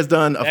Morrison has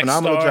done a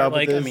phenomenal X-Star, job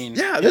like, with I this. mean,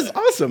 this is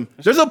awesome.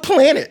 There's a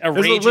planet. A There's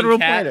a raging literal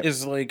cat planet.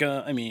 is like,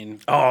 I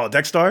mean, Oh,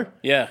 Dexstar?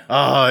 yeah.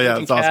 Oh, yeah, Raging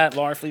that's awesome. cat,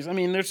 Larfleeze. I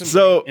mean, there's some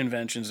So- great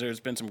inventions. There's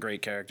been some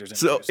great characters.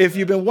 So introduced if to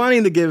you've been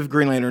wanting to give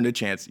Green Lantern a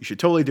chance, you should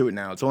totally do it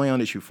now. It's only on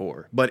issue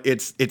 4, but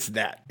it's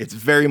that. It's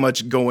very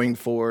much going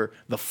for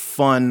the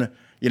fun,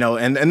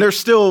 and there's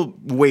still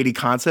weighty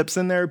concepts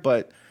in there,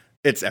 but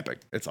it's epic.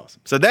 It's awesome.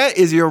 So that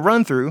is your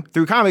run through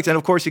comics, and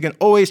of course you can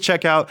always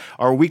check out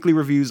our weekly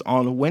reviews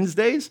on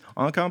Wednesdays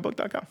on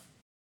comicbook.com.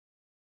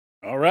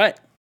 All right.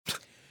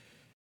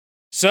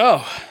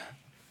 So,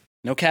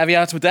 no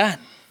caveats with that.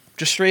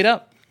 Just straight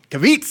up.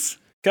 Kavitz,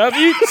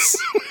 Caveats.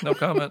 No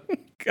comment.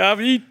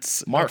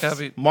 Caveats.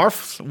 caveat.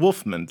 Marf's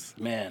Wolfmans.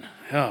 Man.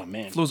 Oh,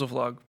 man.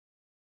 Fluzovlog.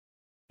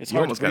 It's You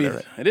hard to almost got it breathe.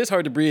 right. It is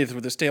hard to breathe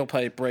with this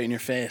tailpipe right in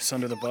your face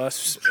under the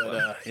bus.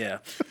 But, yeah.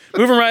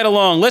 Moving right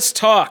along, let's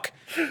talk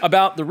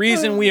about the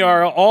reason we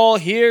are all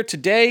here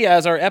today,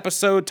 as our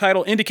episode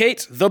title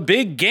indicates, the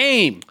big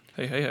game.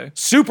 Hey.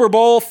 Super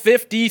Bowl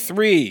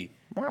 53,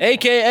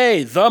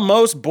 a.k.a. the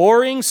most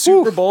boring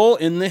Super Bowl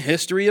in the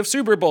history of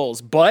Super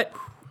Bowls. But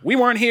we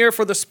weren't here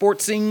for the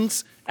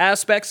sportsings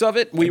aspects of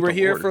it. We were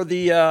here for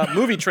the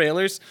movie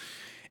trailers.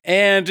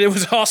 And it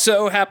was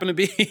also happened to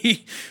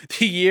be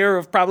the year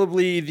of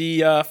probably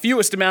the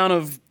fewest amount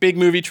of big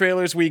movie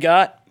trailers we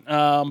got,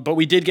 but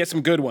we did get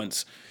some good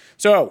ones.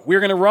 So we're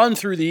going to run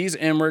through these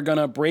and we're going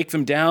to break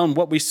them down,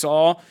 what we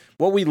saw,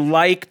 what we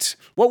liked,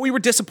 what we were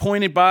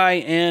disappointed by,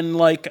 and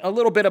like a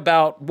little bit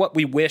about what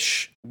we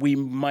wish we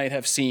might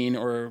have seen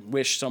or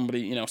wish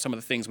somebody, some of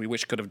the things we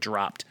wish could have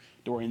dropped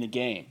during the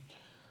game.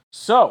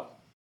 So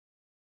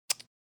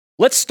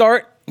let's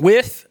start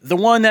with the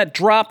one that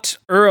dropped,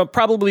 or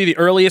probably the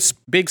earliest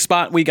big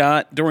spot we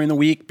got during the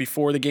week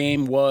before the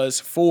game was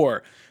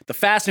for The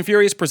Fast and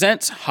Furious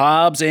presents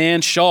Hobbs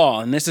and Shaw.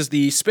 And this is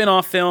the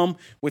spin-off film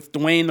with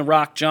Dwayne "The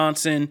Rock"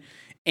 Johnson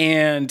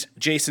and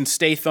Jason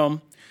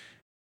Statham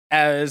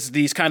as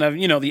these kind of,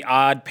 the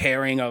odd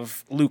pairing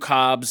of Luke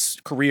Hobbs,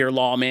 career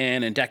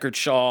lawman, and Deckard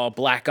Shaw,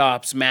 Black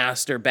Ops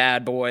master,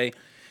 bad boy.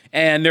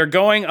 And they're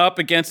going up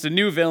against a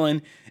new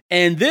villain.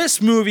 And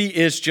this movie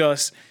is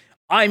just...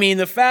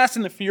 The Fast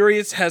and the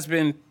Furious has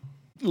been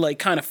like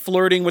kind of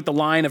flirting with the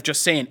line of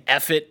just saying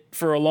F it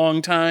for a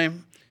long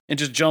time and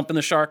just jumping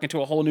the shark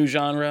into a whole new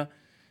genre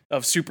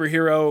of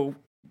superhero,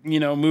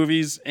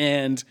 movies.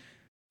 And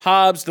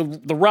Hobbs, the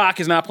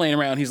Rock, is not playing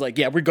around. He's like,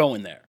 yeah, we're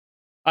going there.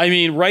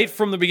 Right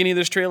from the beginning of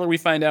this trailer, we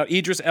find out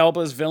Idris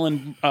Elba's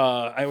villain,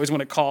 I always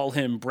want to call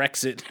him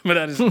Brexit, but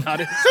that is not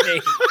his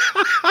name.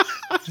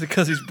 Is it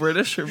because he's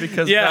British or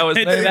because Yeah, that was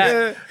it's named?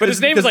 that. But his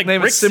name is like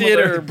name is Brixit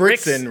similar. or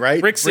Brixton,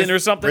 right? Brixton or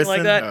something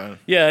like that. Briston?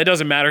 Yeah, it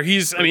doesn't matter.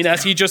 He's,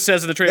 as he just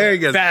says in the trailer, There he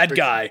goes. bad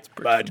Brixton. guy.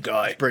 Bad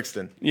guy.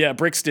 Brixton. Yeah,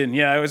 Brixton.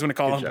 Yeah, I always want to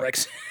call him job.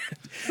 Brixton.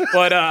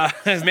 But,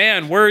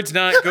 man, words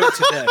not good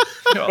today.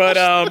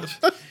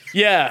 But,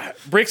 yeah,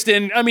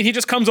 Brixton, he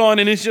just comes on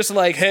and it's just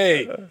like,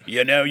 hey,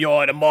 you're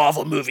in a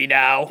Marvel movie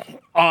now.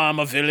 I'm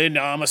a villain.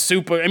 I'm a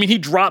super... he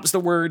drops the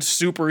word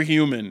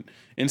superhuman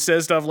and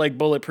says stuff like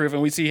bulletproof,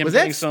 and we see him Was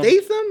doing that some...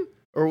 Statham?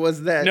 Or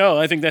was that... No,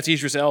 I think that's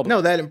Idris Elba.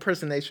 No, that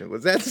impersonation.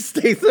 Was that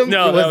Statham?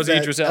 No, or that was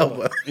Idris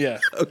Elba. Yeah.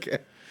 Okay.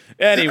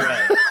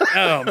 Anyway.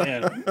 Oh,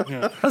 man.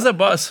 Yeah. How's that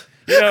buzz?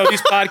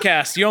 These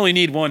podcasts, you only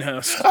need one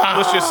host.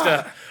 Let's just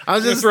I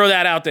was just throw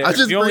that out there.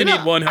 You only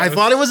need one host. I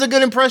thought it was a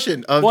good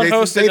impression of one Jason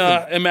host and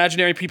Statham.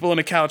 imaginary people on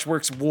a couch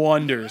works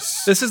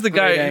wonders. This is the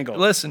Great guy. angle.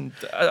 Listen,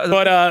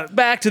 But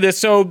back to this.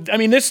 So,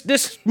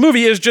 this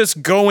movie is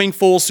just going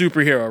full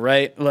superhero,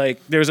 right? Like,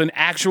 there's an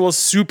actual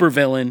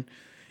supervillain,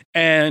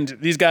 and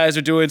these guys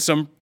are doing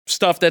some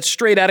stuff that's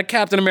straight out of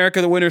Captain America: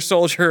 The Winter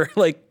Soldier,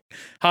 like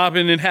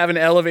hopping and having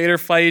elevator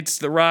fights.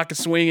 The Rock is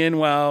swinging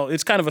while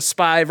it's kind of a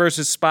spy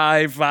versus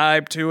spy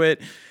vibe to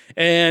it.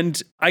 And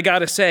I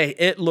gotta say,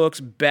 it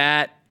looks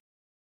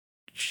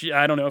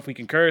I don't know if we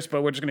can curse,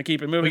 but we're just gonna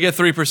keep it moving. we get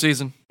 3 per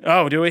season.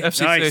 Oh, do we?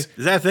 FCC. Nice.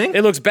 Is that a thing?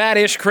 It looks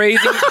badish,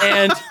 crazy,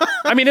 and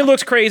it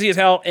looks crazy as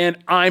hell, and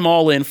I'm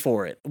all in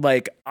for it.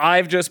 Like,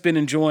 I've just been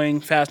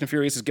enjoying Fast and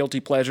Furious' guilty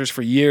pleasures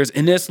for years,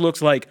 and this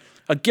looks like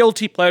a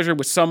guilty pleasure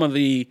with some of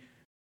the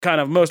kind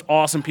of most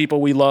awesome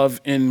people we love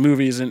in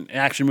movies and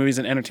action movies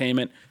and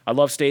entertainment. I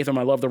love Statham,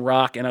 I love The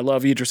Rock, and I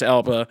love Idris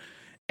Elba,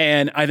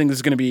 and I think this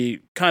is going to be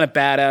kind of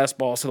badass,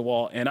 balls to the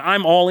wall, and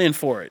I'm all in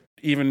for it,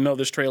 even though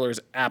this trailer is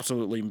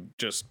absolutely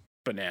just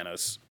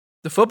bananas.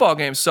 The football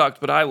game sucked,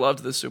 but I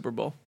loved this Super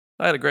Bowl.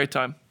 I had a great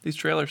time. These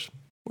trailers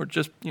were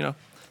just,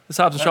 this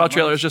Hobbs and Shaw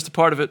trailer is just a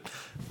part of it.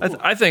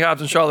 I think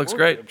Hobbs and Shaw looks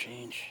great.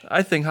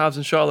 I think Hobbs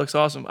and Shaw looks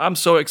awesome. I'm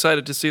so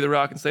excited to see The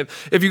Rock and Statham.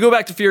 If you go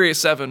back to Furious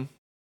 7,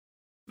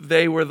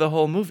 they were the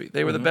whole movie.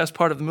 They were the best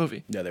part of the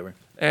movie. Yeah, they were.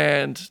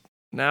 And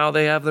now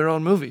they have their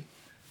own movie.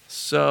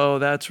 So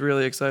that's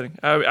really exciting.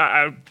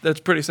 That's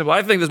pretty simple.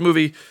 I think this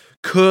movie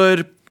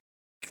could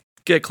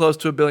get close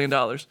to $1 billion.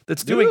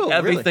 That's doing Ooh, really?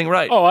 everything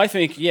right. Oh, I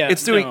think, yeah.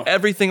 It's doing no.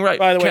 everything right.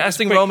 By the way, just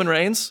Casting quick- Roman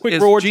Reigns Quick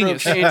is wardrobe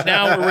genius. change.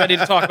 Now we're ready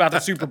to talk about the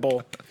Super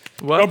Bowl.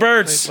 What? Go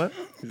Birds. Wait,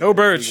 Go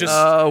Birds. Just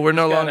we're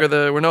no longer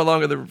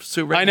the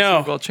Super I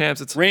know. Bowl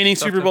champs. It's reigning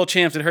tough Super to- Bowl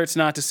champs. It hurts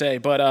not to say.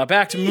 But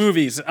back to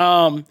movies.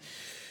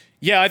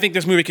 Yeah, I think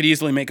this movie could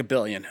easily make $1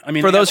 billion. I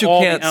mean, For they those have who all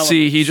the can't elements.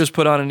 see, he just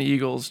put on an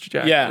Eagles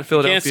jacket. Yeah, a you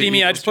Philadelphia can't see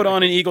me. I Eagles just put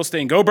on an Eagles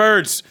thing. Go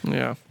Birds. jacket.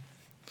 Yeah.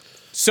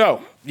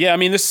 So yeah, I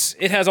mean,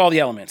 it has all the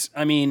elements.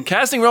 I mean,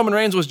 Casting Roman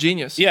Reigns was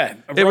genius. yeah,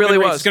 it really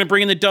was. It's going to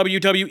bring in the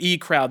WWE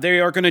crowd.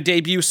 They are going to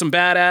debut some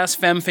badass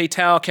femme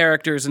fatale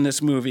characters in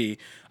this movie.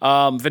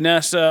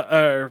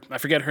 Vanessa, I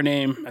forget her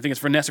name. I think it's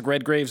Vanessa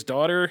Redgrave's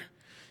daughter.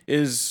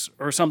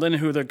 Or something,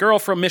 who the girl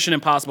from Mission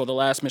Impossible, the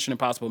last Mission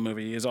Impossible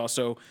movie, is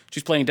also,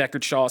 she's playing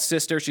Deckard Shaw's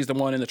sister. She's the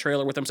one in the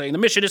trailer with him saying, the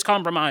mission is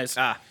compromised.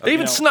 They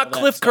even snuck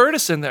Cliff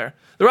Curtis in there.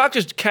 The Rock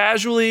just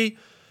casually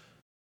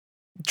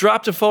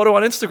dropped a photo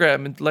on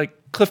Instagram and like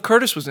Cliff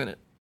Curtis was in it.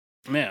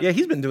 Man. Yeah,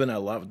 he's been doing that a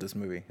lot with this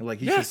movie. Like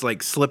he's Yeah. just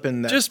like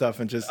slipping that Just- stuff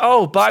and just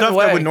oh, by the stuff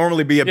way. that would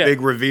normally be a Yeah.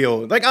 big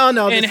reveal. Like, oh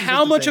no. And this is how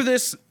just the much thing. of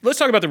this, let's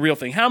talk about the real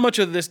thing. How much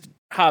of this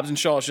Hobbs and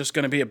Shaw is just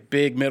going to be a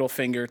big middle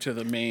finger to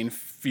the main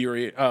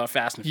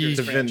Fast and Furious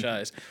To Vin-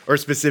 franchise? or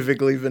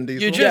specifically Vin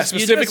Diesel?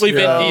 specifically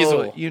Vin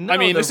Diesel. You know I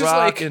mean, the this is Rock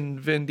like- and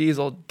Vin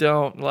Diesel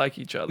don't like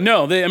each other.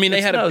 No, they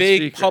It's had a no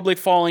big secret. public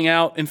falling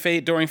out in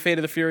during Fate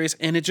of the Furious,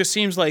 and it just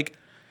seems like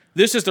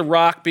this is The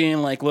Rock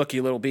being like, look,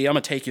 you little B, I'm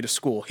going to take you to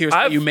school. Here's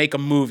how I've- you make a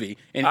movie,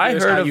 and I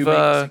here's heard how of, you make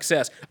a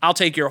success. I'll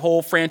take your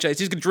whole franchise.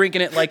 He's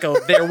drinking it like a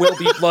There Will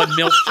Be Blood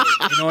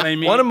milkshake. You know what I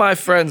mean? One of my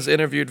friends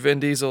interviewed Vin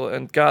Diesel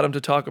and got him to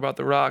talk about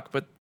The Rock,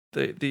 but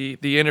the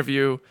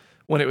interview,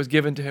 when it was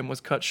given to him,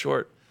 was cut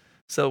short.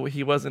 So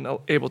he wasn't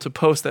able to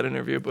post that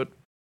interview, but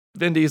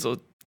Vin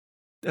Diesel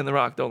and The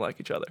Rock don't like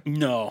each other.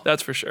 No.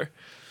 That's for sure.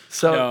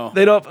 So No.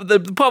 they don't.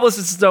 The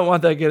publicists don't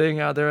want that getting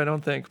out there. I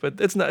don't think,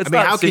 but it's not. It's I mean,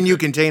 not a how can you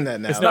secret. contain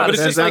that now? not But a it's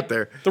That's just out like,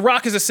 there. The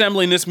Rock is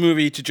assembling this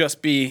movie to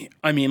just be,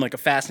 I mean, like a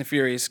Fast and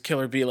Furious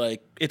killer, be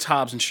like, it's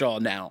Hobbs and Shaw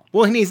now.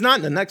 Well, and he's not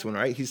in the next one,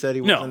 right? He said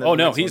he No, wasn't. in oh the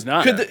no, next he's one.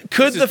 not. Could the-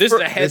 could this, the is a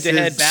fir-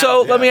 head-to-head this is-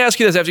 battle. So let me ask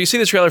you this: after you see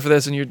the trailer for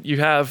this, and you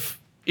have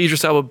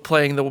Idris Elba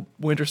playing the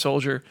Winter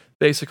Soldier,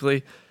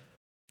 basically,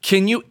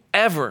 can you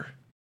ever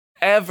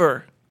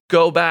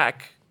go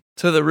back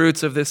to the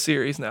roots of this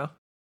series now?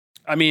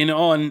 I mean,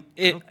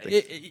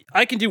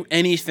 I can do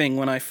anything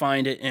when I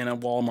find it in a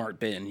Walmart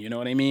bin. You know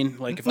what I mean?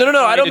 Like, if No. I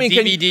find don't a mean.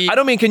 DVD. I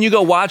don't mean. Can you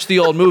go watch the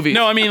old movies?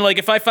 No, I mean, like,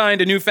 if I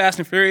find a new Fast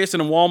and Furious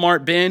in a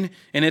Walmart bin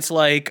and it's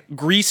like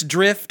Grease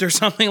Drift or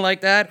something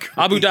like that,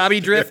 Abu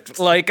Dhabi Drift,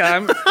 like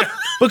I'm.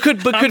 But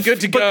could good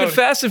to go. could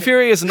Fast and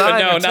Furious 9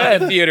 no, or not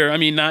 10, in theater. I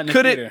mean, not in the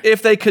could theater. it,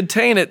 if they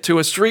contain it to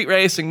a street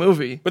racing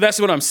movie, But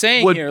that's what I'm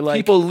saying would here. Like,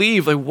 people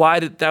leave? Like, why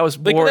did that was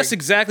like boring? that's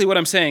exactly what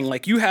I'm saying.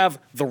 Like, you have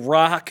The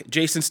Rock,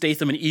 Jason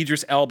Statham, and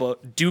Idris Elba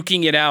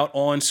duking it out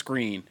on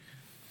screen.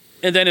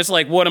 And then it's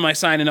like, what am I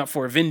signing up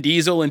for? Vin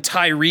Diesel and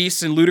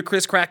Tyrese and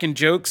Ludacris cracking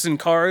jokes in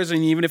cars,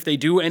 and even if they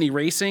do any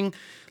racing,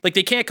 like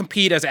they can't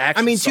compete as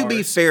action I mean, to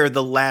be stars. fair,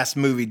 the last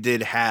movie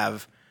did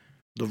have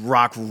The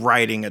Rock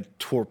riding a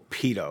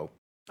torpedo.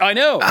 I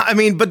know. I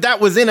mean, but that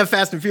was in a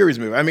Fast and Furious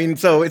movie. I mean,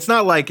 so it's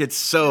not like it's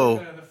so.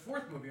 The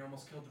fourth movie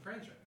almost killed the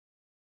franchise.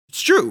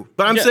 It's true,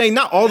 but I'm Yeah. saying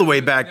not all the way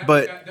back.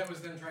 But That was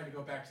them trying to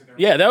go back to their.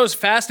 Yeah, that was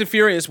Fast and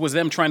Furious was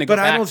them trying to go But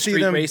I back don't to see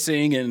street them-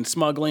 racing and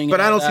smuggling. but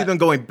and I all don't see that. them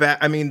going back.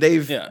 I mean,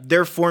 Yeah.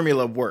 their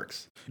formula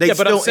works. They Yeah,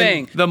 but I'm still-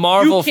 saying The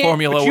Marvel you can't-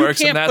 formula but you works,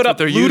 and can't that's put what up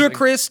they're using.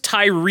 Ludacris,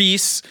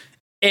 Tyrese,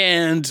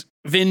 and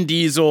Vin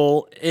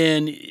Diesel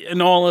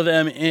and all of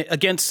them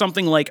against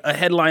something like a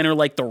headliner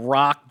like The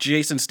Rock,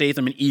 Jason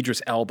Statham, and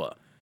Idris Elba.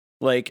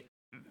 Like,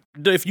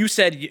 if you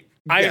said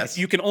Yes.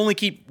 you can only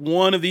keep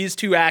one of these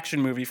two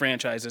action movie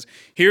franchises.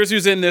 Here's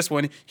who's in this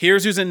one.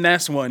 Here's who's in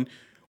this one.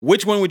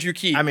 Which one would you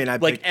keep? I mean,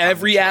 I'd like pick Hobbs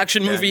every and Shaw.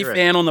 action Yeah, movie you're right.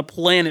 fan on the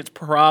planet's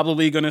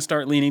probably going to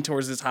start leaning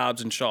towards this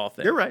Hobbs and Shaw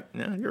thing. You're right.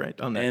 Yeah, you're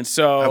right on that. And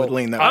so I would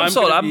lean that I'm way.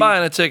 sold. gonna I'm be-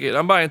 buying a ticket.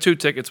 I'm buying 2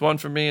 tickets, one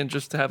for me and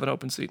just to have an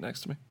open seat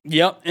next to me.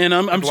 Yep, and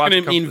I'm just Watch going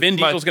it to mean come- Vin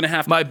my- Diesel's going to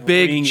have to my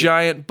big bring it.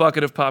 giant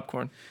bucket of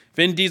popcorn.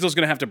 Vin Diesel's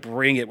going to have to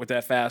bring it with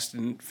that Fast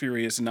and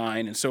Furious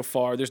 9, and so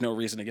far there's no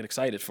reason to get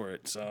excited for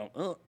it.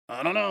 So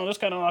I don't know, that's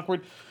kind of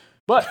awkward.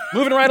 But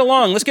moving right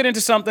along, let's get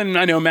into something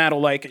I know Matt will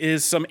like,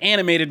 is some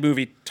animated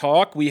movie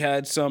talk. We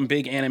had some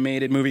big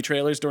animated movie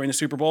trailers during the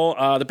Super Bowl.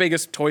 The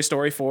biggest, Toy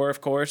Story 4, of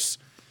course.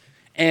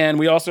 And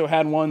we also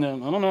had one that,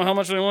 I don't know how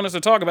much they want us to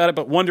talk about it,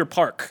 but Wonder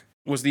Park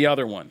was the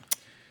other one.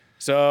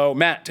 So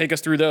Matt, take us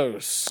through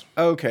those.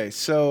 Okay,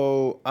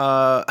 so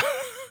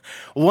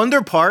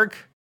Wonder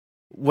Park,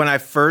 when I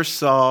first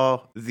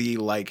saw the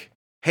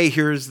hey,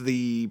 here's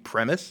the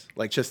premise,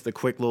 like just the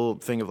quick little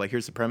thing of like,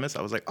 here's the premise,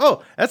 I was like,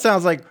 oh, that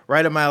sounds like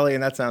right up my alley,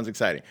 and that sounds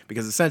exciting.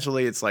 Because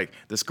essentially it's like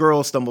this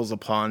girl stumbles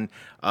upon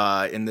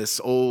in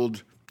this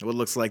old, what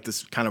looks like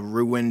this kind of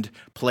ruined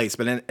place,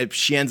 but then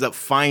she ends up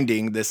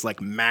finding this like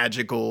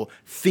magical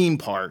theme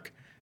park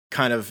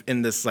kind of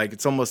in this, like,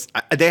 it's almost,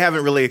 they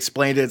haven't really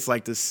explained it. It's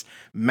like this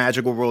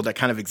magical world that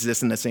kind of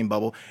exists in the same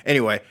bubble.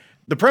 Anyway,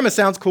 the premise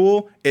sounds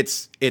cool.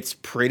 It's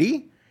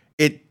pretty.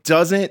 It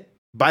doesn't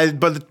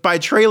by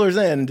trailer's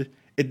end,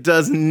 it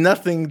does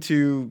nothing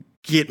to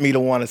get me to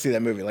want to see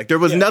that movie. Like there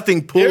was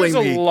nothing pulling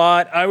There's me. a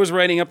lot. I was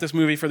writing up this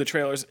movie for the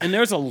trailers, and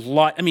there's a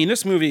lot. I mean,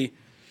 this movie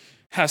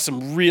has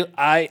some real.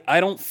 I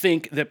don't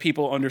think that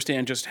people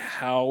understand just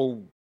how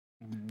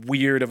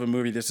weird of a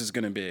movie this is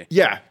going to be.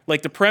 Yeah.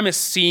 Like the premise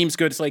seems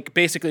good. It's like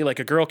basically like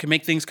a girl can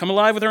make things come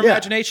alive with her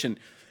imagination.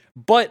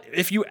 But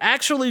if you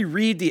actually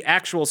read the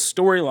actual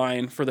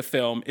storyline for the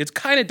film, it's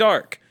kind of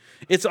dark.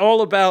 It's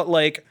all about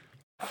like,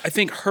 I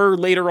think her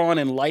later on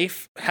in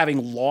life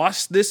having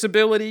lost this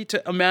ability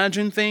to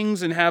imagine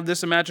things and have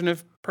this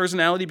imaginative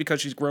personality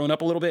because she's grown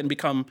up a little bit and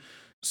become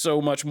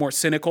so much more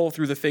cynical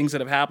through the things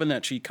that have happened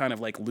that she kind of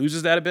like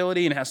loses that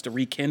ability and has to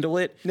rekindle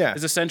it. Yeah.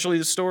 Is essentially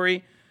the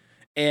story.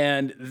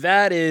 And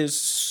that is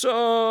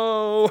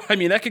so, I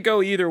mean, that could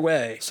go either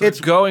way. So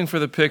it's going for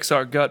the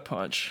Pixar gut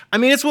punch. I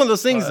mean, it's one of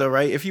those things, though,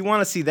 right? If you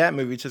want to see that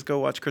movie, just go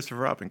watch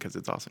Christopher Robin because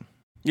it's awesome.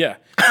 Yeah.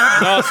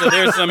 And also,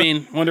 there's, I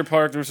mean, Wonder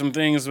Park, there's some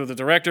things with the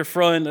director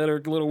front that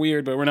are a little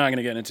weird, but we're not going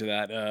to get into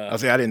that. I'll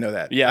say I didn't know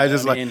that. Yeah, I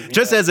just I mean,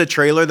 just as a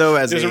trailer, though,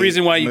 as There's a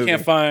reason why you movie.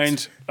 can't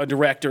find a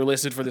director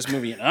listed for this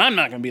movie, and I'm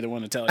not going to be the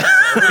one to tell you.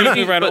 So we're gonna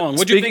move right along.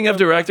 What'd you Speaking think of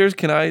directors,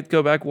 can I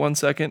go back 1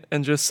 second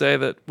and just say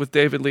that with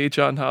David Leitch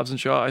on Hobbs and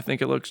Shaw, I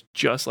think it looks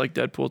just like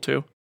Deadpool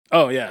 2.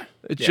 Oh, yeah.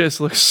 It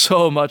just looks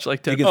so much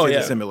like You Deadpool. can Oh, see yeah.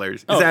 the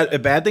similarities. Is Oh, that a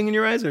bad thing in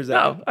your eyes, or is that?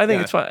 No, I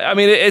think it's fine. I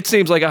mean, it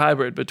seems like a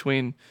hybrid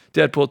between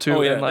Deadpool 2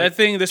 Oh, yeah. and like That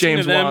thing- the scene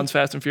James of them- Wan's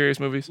Fast and Furious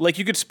movies. Like,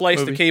 you could splice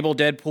the Movie. Cable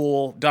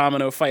Deadpool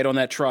domino fight on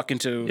that truck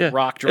into Yeah.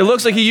 rock. It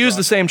looks like he used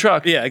the same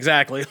truck. Yeah,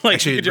 exactly. Like,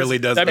 Actually, you it could really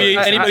does I mean,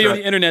 look- anybody I- on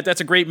the internet,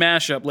 that's a great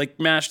mashup. Like,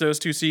 mash those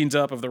two scenes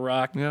up of the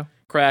rock Yeah.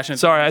 crashing.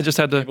 Sorry, I just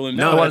had to. People in-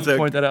 I No, wanted that's to a-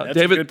 point that out. that's a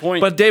David, good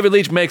point. But David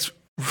Leitch makes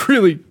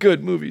really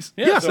good movies.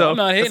 Yeah, so I'm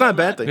not hating That's not a on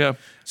bad that. thing. Yeah.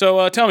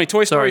 So tell me,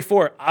 Toy Story Sorry.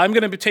 4. I'm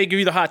going to give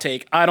you the hot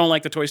take. I don't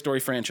like the Toy Story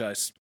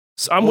franchise.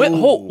 So I'm with.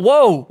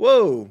 Whoa!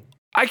 Whoa,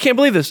 I can't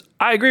believe this.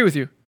 I agree with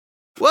you.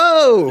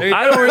 whoa!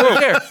 I don't really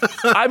care.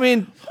 I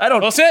mean, I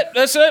don't. That's it.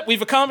 That's it.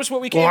 We've accomplished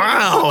what we can.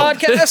 Wow.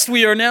 Podcast.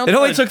 We are now. It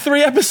only done. took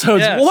 3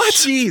 episodes. Yeah. What?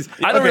 Jeez,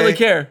 I don't really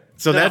care.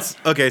 So No. that's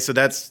okay. So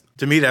that's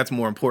to me, that's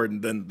more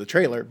important than the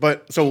trailer.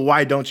 But so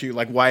why don't you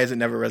like? Why has it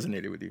never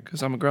resonated with you?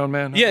 Because I'm a grown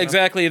man. Yeah,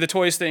 exactly. The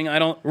toys thing. I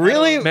don't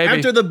Really? Maybe.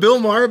 After the Bill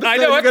Maher episode, I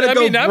know. you're gonna I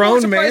go mean, I'm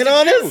grown surprised man at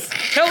on you. us?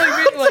 Telling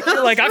me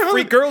like I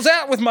freak girls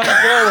out with my girl.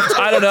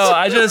 I don't know.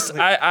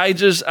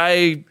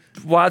 I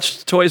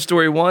watched Toy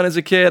Story 1 as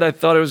a kid. I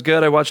thought it was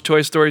good. I watched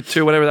Toy Story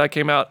 2 whenever that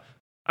came out.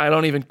 I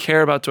don't even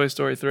care about Toy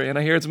Story 3, and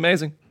I hear it's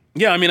amazing.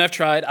 Yeah, I mean, I've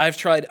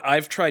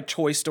tried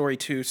Toy Story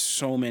 2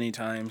 so many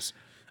times,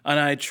 and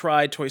I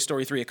tried Toy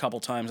Story 3 a couple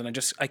times, and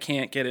I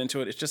can't get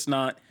into it. It's just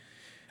not.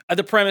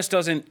 The premise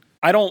doesn't.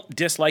 I don't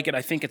dislike it.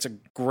 I think it's a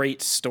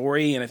great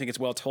story, and I think it's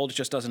well told. It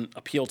just doesn't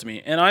appeal to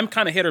me, and I'm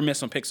kind of hit or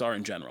miss on Pixar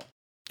in general.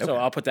 So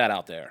I'll put that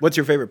out there. What's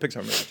your favorite Pixar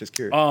movie? Just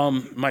curious.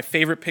 My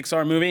favorite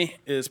Pixar movie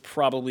is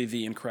probably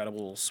The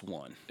Incredibles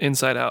 1.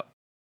 Inside Out.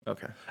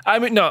 Okay. I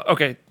mean, no,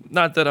 okay.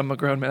 Not that I'm a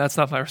grown man. That's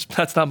not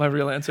my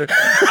real answer.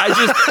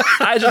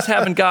 I just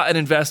haven't gotten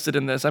invested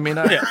in this. I mean,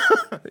 let me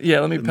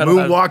pedal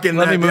that. Moonwalking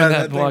Let me that- move yeah, that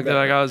that thing walk back.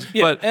 like I was.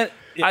 Yeah, But and-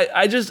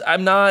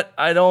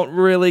 I don't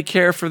really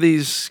care for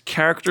these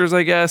characters.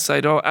 I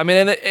don't. I mean,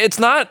 and it's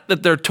not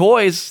that they're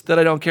toys that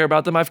I don't care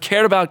about them. I've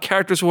cared about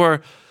characters who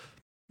are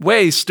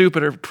way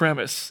stupider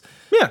premise.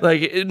 Yeah.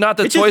 Like not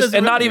the It just toys, doesn't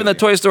and not resonate even the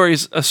with you. Toy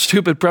Story's a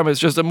stupid premise,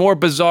 just a more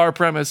bizarre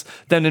premise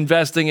than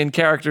investing in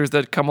characters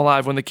that come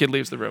alive when the kid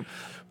leaves the room.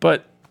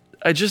 But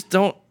I just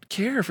don't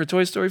care for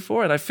Toy Story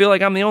 4, and I feel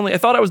like I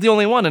thought I was the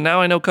only one, and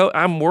now I know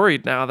I'm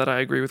worried now that I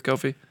agree with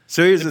Kofi.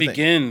 So here's the thing.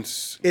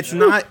 Begins. It's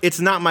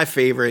not my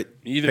favorite.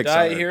 You either Pixar.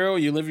 die a hero,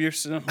 you live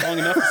long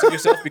enough to see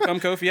yourself become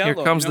Kofi Outlaw.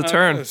 Here comes You know the how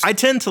it turn. goes. I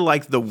tend to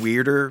like the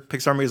weirder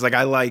Pixar movies. Like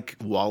I like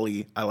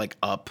Wall-E. I like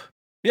Up.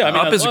 Yeah, I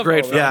mean, Up I is a love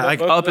great all film. that. Yeah,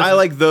 like Up is I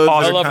like those.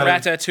 I that are love kind of-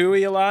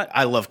 Ratatouille a lot.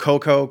 I love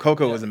Coco.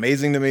 Coco was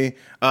amazing to me.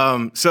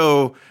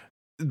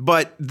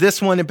 But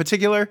this one in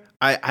particular,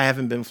 I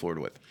haven't been floored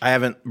with. I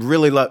haven't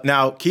really loved.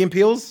 Now, Key and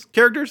Peele's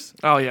characters,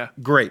 Oh yeah,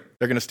 great.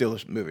 They're gonna steal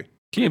this movie.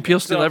 Key and Peele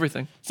steal So-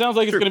 everything. Sounds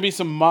like it's going to be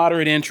some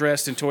moderate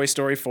interest in Toy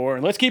Story 4.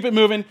 And let's keep it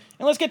moving,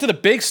 and let's get to the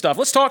big stuff.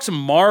 Let's talk some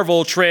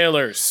Marvel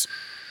trailers.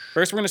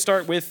 First, we're going to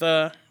start with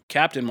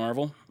Captain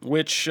Marvel,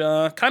 which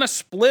kind of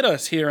split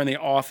us here in the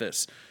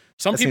office.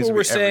 Some That seems people to be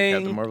were every saying,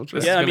 Captain Marvel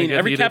trailer. yeah, I This is mean, gonna get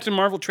every heated. Captain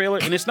Marvel trailer,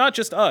 and it's not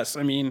just us.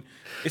 I mean,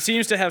 it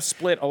seems to have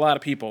split a lot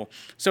of people.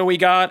 So we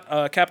got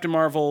a Captain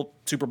Marvel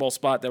Super Bowl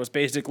spot that was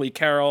basically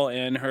Carol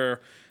and her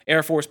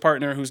Air Force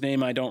partner, whose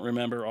name I don't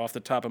remember off the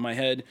top of my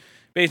head,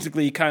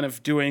 basically kind of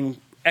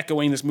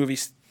echoing this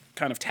movie's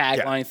kind of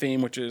tagline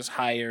theme, which is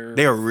higher.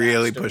 They are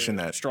really faster, pushing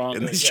that stronger.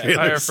 in these Yeah. trailers.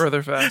 Higher,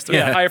 further, faster.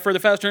 Yeah, higher, further,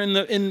 faster.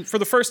 And for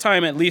the first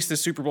time, at least, the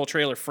Super Bowl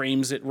trailer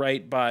frames it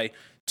right by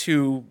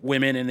two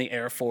women in the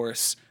Air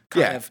Force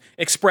kind Yeah. of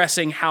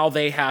expressing how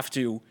they have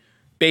to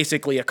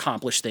basically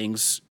accomplish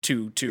things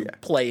to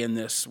play in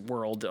this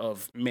world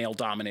of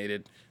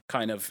male-dominated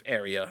kind of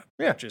area.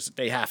 Yeah. Which is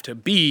they have to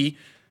be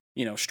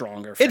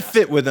stronger. It faster.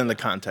 fit within the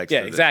context. Yeah,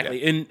 of it,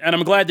 exactly. And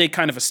I'm glad they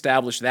kind of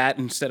established that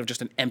instead of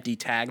just an empty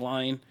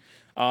tagline.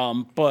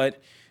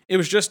 But it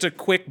was just a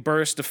quick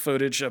burst of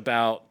footage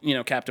about,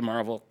 Captain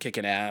Marvel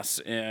kicking ass.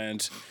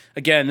 And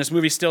again, this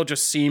movie still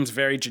just seems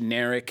very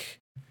generic.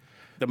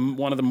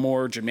 One of the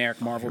more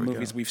generic Marvel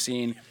movies we've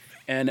seen.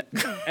 And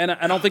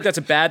I don't think that's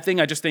a bad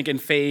thing. I just think in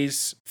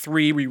phase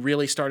 3, we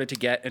really started to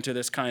get into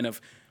this kind of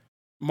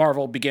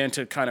Marvel began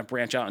to kind of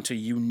branch out into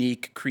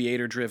unique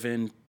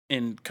creator-driven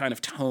and kind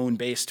of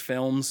tone-based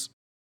films.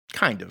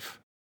 Kind of.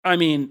 I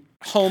mean,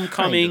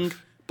 Homecoming,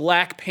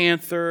 Black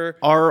Panther,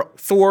 Our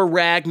Thor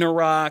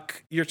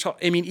Ragnarok.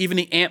 Even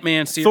the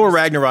Ant-Man series. Thor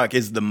Ragnarok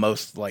is the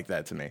most like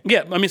that to me.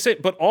 Yeah,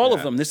 but all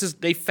of them.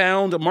 They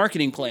found a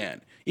marketing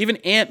plan. Even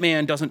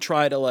Ant-Man doesn't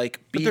try to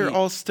be they're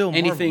all still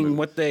Marvel anything movies.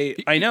 what they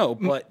I know,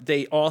 but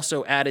they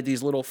also added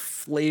these little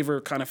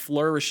flavor kind of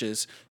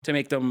flourishes to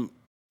make them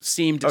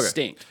seem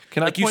distinct.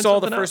 Can I you point saw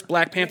the something first out?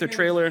 Black Panther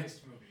trailer.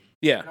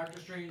 Yeah. Doctor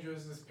Strange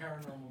was this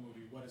paranormal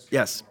movie. What is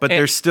Yes, but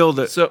there's still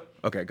the. So,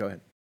 Okay, go ahead.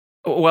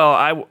 well,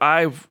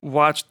 I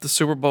watched the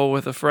Super Bowl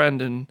with a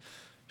friend, and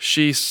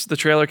the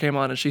trailer came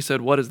on, and she said,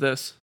 "What is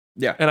this?"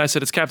 Yeah. And I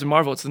said, "It's Captain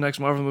Marvel. It's the next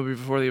Marvel movie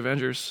before the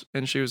Avengers."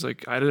 And she was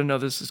like, "I didn't know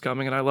this is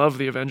coming, and I love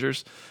the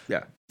Avengers."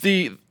 Yeah.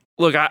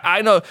 Look,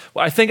 I know.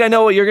 I think I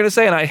know what you're gonna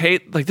say, and I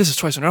hate this is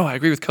twice in a row. I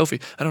agree with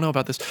Kofi. I don't know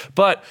about this,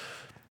 but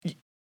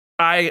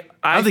I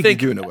think you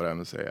do know what I'm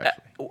going to say,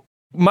 actually.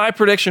 my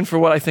prediction for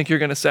what I think you're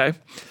going to say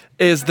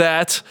is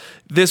that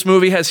this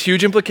movie has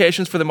huge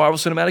implications for the Marvel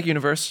Cinematic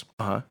Universe.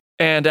 Uh-huh.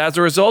 And as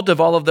a result of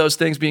all of those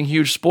things being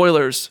huge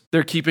spoilers,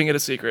 they're keeping it a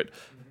secret.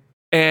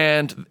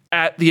 And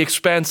at the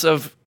expense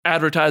of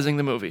advertising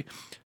the movie.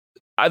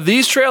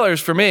 These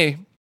trailers, for me,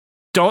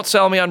 don't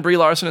sell me on Brie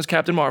Larson as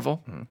Captain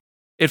Marvel. Mm-hmm.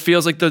 It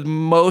feels like the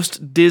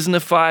most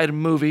Disney-fied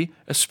movie,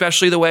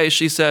 especially the way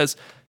she says,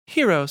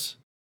 heroes,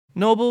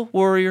 noble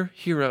warrior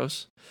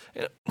heroes.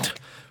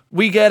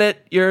 We get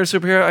it. You're a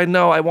superhero. I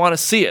know. I want to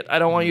see it. I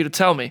don't want you to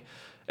tell me.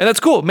 And that's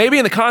cool. Maybe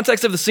in the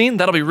context of the scene,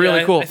 that'll be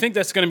really cool. I think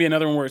that's going to be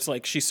another one where it's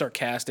like she's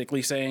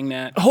sarcastically saying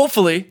that.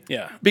 Hopefully.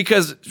 Yeah.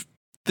 Because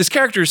this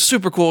character is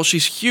super cool.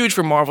 She's huge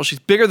for Marvel. She's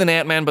bigger than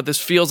Ant-Man, but this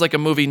feels like a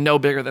movie no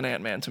bigger than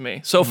Ant-Man to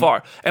me so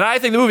far. And I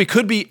think the movie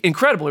could be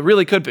incredible. It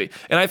really could be.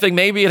 And I think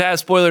maybe it has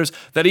spoilers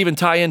that even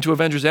tie into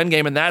Avengers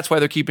Endgame, and that's why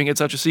they're keeping it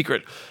such a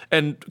secret.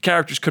 And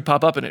characters could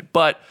pop up in it.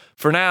 But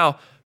for now,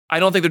 I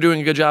don't think they're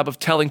doing a good job of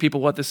telling people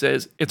what this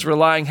is. It's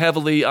relying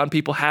heavily on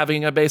people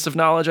having a base of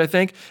knowledge, I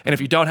think. And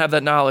if you don't have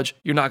that knowledge,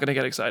 you're not going to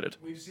get excited.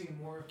 We've seen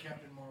more of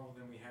Captain Marvel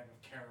than we have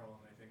of Carol,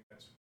 and I think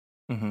that's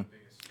Mm-hmm. the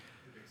biggest.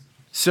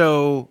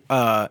 So,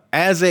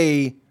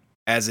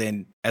 as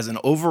an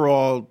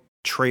overall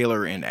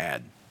trailer and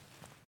ad,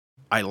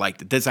 I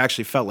liked it. This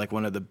actually felt like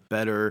one of the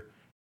better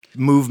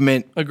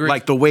movement, Agreed.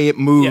 like the way it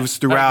moves I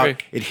throughout.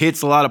 agree. It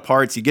hits a lot of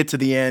parts. You get to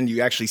the end,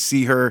 you actually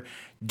see her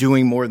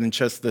doing more than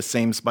just the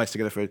same spliced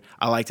together food.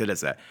 I liked it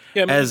as that.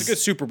 Yeah, it's a good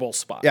Super Bowl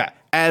spot. Yeah,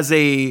 as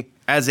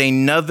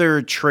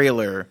another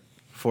trailer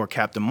for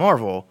Captain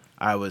Marvel,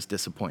 I was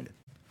disappointed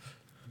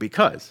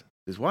because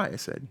this is why I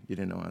said you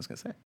didn't know what I was going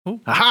to say.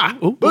 Aha!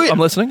 Ooh, Booyah!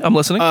 I'm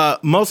listening.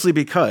 Mostly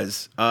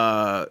because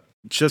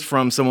just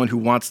from someone who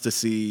wants to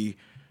see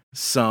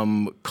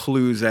some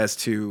clues as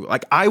to,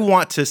 like, I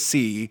want to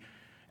see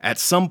at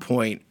some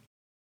point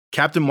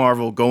Captain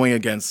Marvel going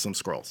against some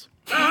Skrulls.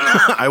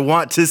 I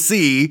want to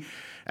see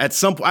at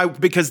some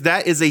point, because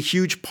that is a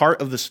huge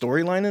part of the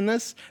storyline in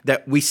this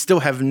that we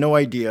still have no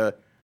idea,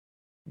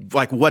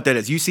 like, what that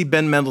is. You see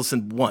Ben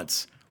Mendelsohn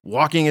once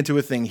walking into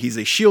a thing. He's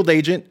a SHIELD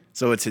agent,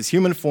 so it's his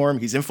human form.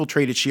 He's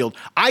infiltrated SHIELD.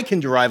 I can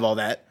derive all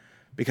that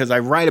because I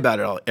write about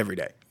it every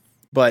day.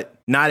 But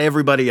not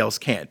everybody else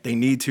can. They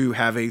need to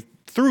have a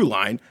through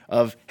line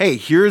of, hey,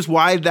 here's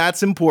why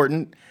that's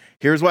important.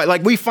 Here's why.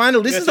 Like, we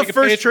finally, this is the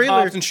first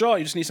trailer. Hobbs and Shaw,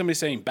 you just need somebody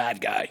saying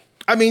bad guy.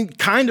 I mean,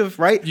 kind of,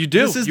 right? You do.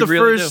 This is You the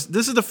really first. do.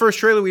 This is the first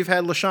trailer we've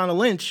had Lashana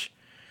Lynch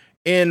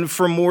in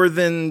for more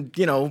than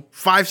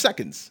 5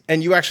 seconds,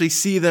 and you actually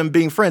see them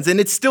being friends, and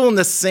it's still in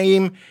the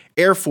same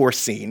Air Force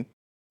scene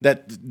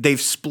that they've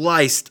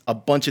spliced a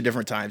bunch of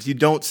different times. You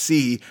don't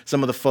see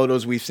some of the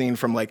photos we've seen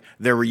from like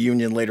their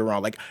reunion later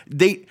on. Like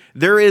they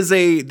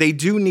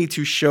do need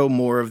to show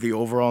more of the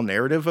overall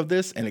narrative of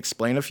this and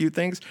explain a few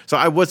things. So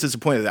I was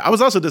disappointed that. I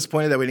was also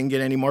disappointed that we didn't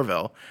get any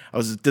Marvel. I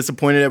was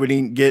disappointed that we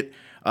didn't get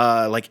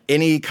like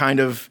any kind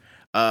of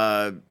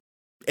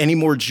any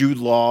more Jude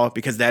Law,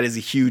 because that is a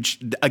huge,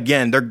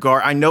 again,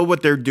 I know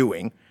what they're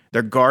doing.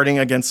 They're guarding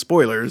against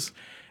spoilers.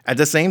 At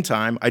the same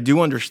time, I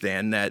do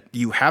understand that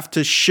you have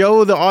to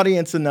show the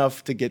audience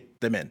enough to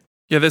get them in.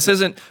 Yeah, this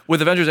isn't,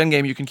 with Avengers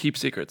Endgame, you can keep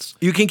secrets.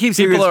 You can keep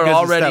secrets People are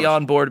because it's already established.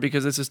 on board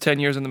because this is 10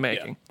 years in the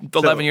making,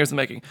 11 years in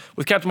the making.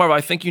 With Captain Marvel,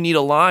 I think you need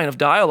a line of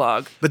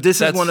dialogue. But this is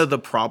that's- one of the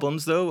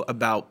problems, though,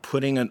 about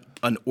putting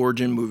an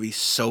origin movie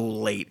so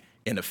late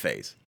in a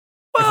phase.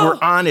 If we're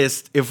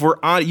honest,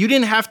 you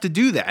didn't have to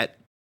do that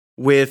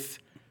with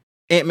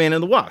Ant-Man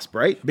and the Wasp,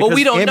 right? Because Well,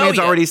 we don't know Ant-Man's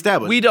yet. already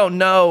established. We don't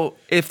know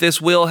if this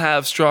will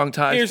have strong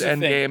ties Here's to the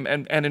thing.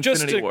 Endgame and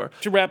Just Infinity War.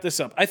 to wrap this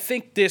up, I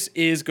think this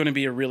is going to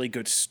be a really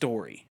good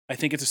story. I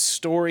think it's a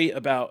story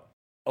about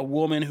a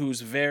woman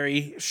who's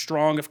very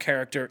strong of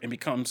character and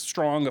becomes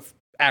strong of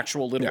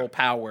actual literal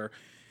power,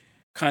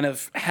 kind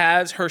of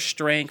has her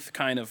strength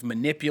kind of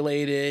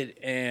manipulated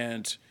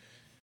and,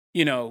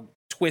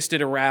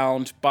 twisted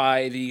around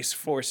by these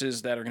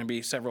forces that are going to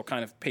be several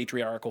kind of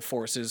patriarchal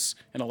forces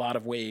in a lot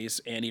of ways,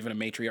 and even a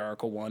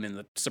matriarchal one in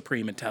the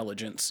Supreme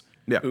Intelligence,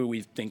 who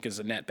we think is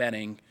Annette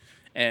Bening.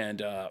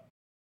 And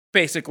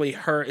basically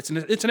it's an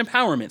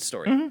empowerment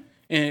story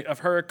of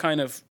her kind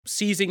of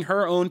seizing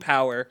her own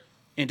power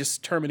and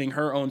determining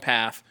her own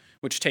path,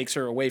 which takes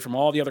her away from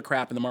all the other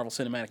crap in the Marvel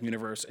Cinematic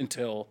Universe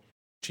until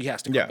she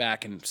has to come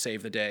back and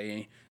save the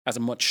day as a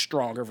much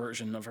stronger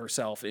version of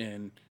herself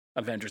in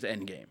Avengers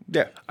Endgame.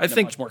 Yeah. I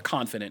think A much more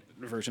confident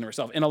version of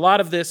herself. And a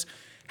lot of this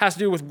has to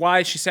do with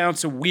why she sounds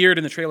so weird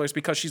in the trailers,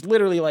 because she's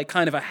literally like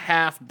kind of a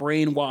half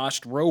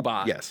brainwashed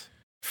robot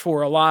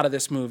for a lot of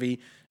this movie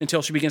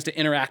until she begins to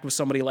interact with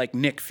somebody like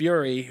Nick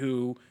Fury,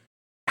 who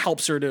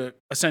helps her to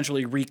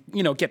essentially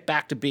get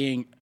back to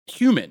being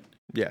human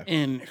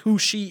in who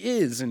she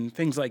is and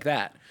things like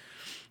that.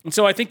 And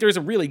so I think there's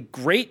a really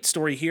great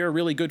story here, a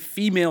really good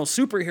female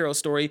superhero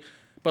story.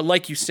 But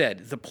like you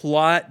said, the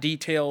plot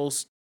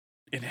details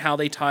and how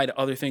they tie to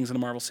other things in the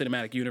Marvel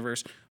Cinematic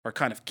Universe are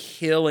kind of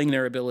killing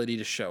their ability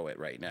to show it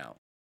right now.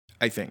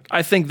 I think.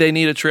 I think they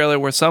need a trailer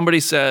where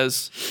somebody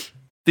says,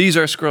 "These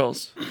are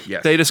Skrulls.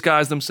 Yes. They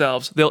disguise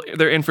themselves.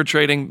 They're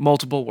infiltrating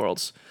multiple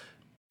worlds.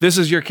 This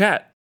is your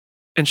cat,"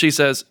 and she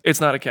says,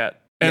 "It's not a cat."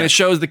 And it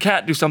shows the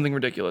cat do something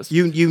ridiculous.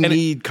 You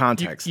need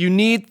context. You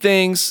need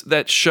things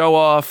that show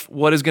off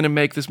what is going to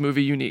make this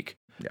movie unique.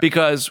 Yeah.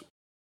 Because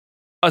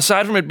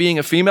aside from it being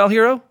a female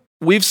hero,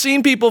 we've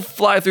seen people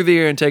fly through the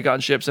air and take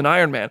on ships in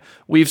Iron Man.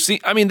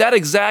 That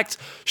exact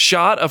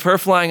shot of her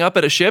flying up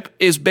at a ship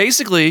is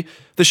basically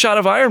the shot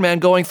of Iron Man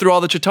going through all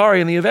the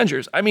Chitauri in the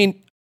Avengers. I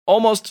mean,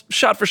 almost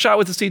shot for shot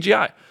with the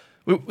CGI.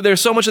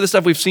 There's so much of the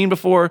stuff we've seen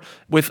before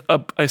with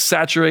a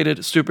saturated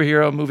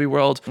superhero movie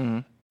world. Mm-hmm.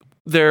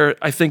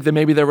 I think that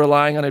maybe they're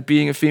relying on it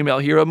being a female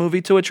hero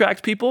movie to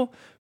attract people,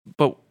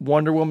 but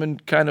Wonder Woman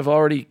kind of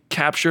already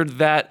captured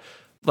that,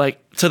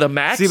 like, to the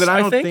max. See, but I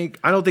don't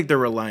think they're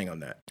relying on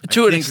that.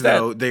 To an I think, extent.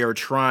 though, they are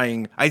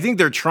trying. I think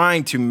they're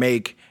trying to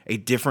make a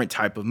different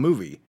type of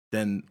movie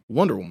than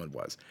Wonder Woman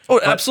was. Oh,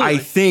 But absolutely. I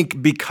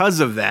think because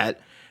of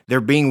that,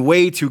 they're being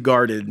way too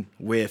guarded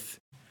with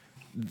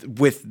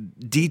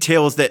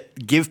details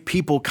that give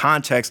people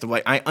context of,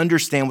 like, I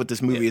understand what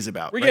this movie is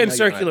about. We're Right getting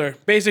now, you're circular.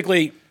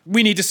 Basically,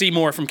 we need to see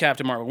more from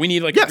Captain Marvel. We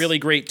need a really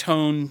great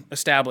tone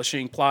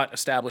establishing, plot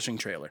establishing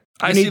trailer.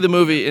 I see the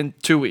movie in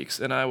 2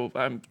 weeks, and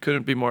I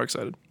couldn't be more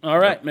excited. All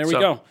right, there we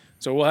go.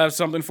 So we'll have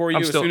something for you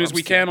as soon as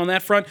we can on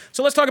that front.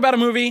 So let's talk about a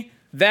movie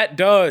that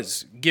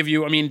does give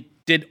you,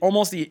 did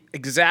almost the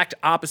exact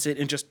opposite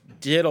and just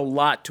did a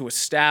lot to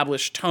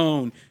establish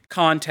tone,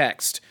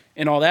 context,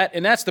 and all that.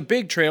 And that's the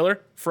big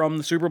trailer from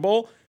the Super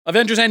Bowl,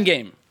 Avengers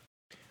Endgame,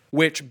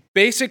 which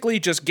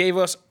basically just gave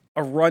us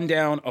a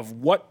rundown of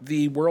what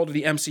the world of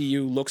the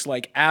MCU looks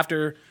like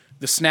after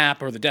the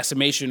snap or the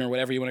decimation or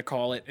whatever you want to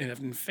call it in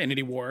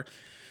Infinity War.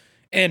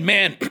 And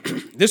man,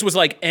 this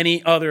wasn't like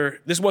any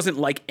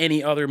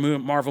other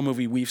Marvel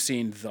movie we've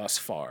seen thus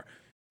far.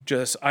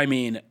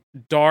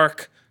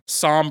 Dark,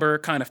 somber,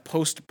 kind of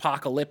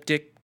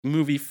post-apocalyptic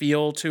movie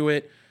feel to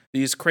it.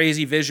 These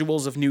crazy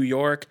visuals of New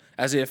York,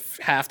 as if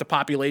half the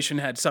population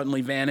had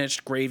suddenly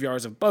vanished,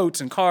 graveyards of boats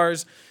and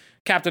cars.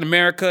 Captain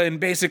America and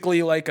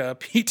basically like a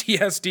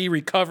PTSD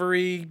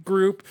recovery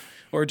group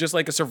or just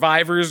like a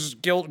survivor's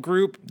guilt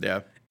group.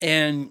 Yeah.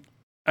 And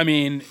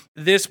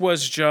this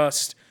was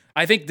just,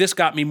 I think this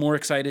got me more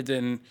excited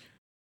than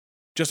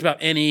just about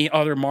any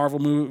other Marvel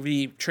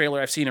movie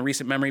trailer I've seen in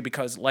recent memory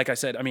because, like I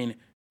said,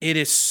 it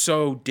is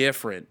so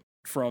different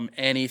from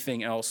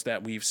anything else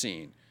that we've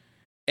seen.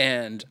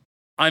 And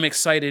I'm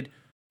excited,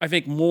 I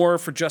think, more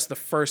for just the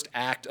first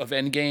act of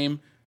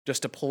Endgame,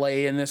 just to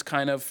play in this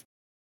kind of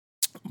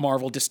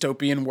Marvel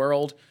dystopian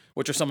world,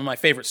 which are some of my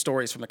favorite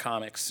stories from the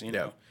comics,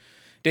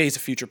 Days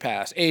of Future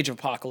Past, Age of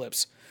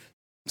Apocalypse,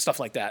 stuff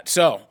like that.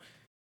 So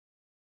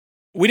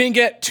we didn't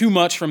get too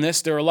much from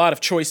this. There are a lot of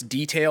choice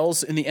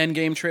details in the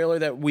Endgame trailer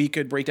that we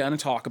could break down and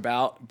talk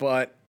about,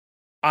 but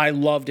I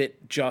loved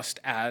it just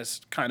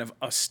as kind of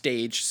a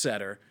stage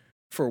setter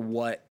for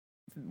what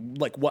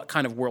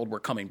kind of world we're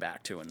coming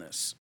back to in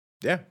this.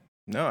 Yeah.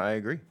 No, I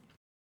agree.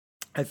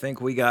 I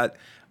think we got,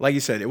 like you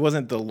said, it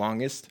wasn't the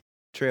longest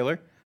trailer,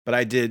 but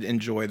I did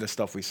enjoy the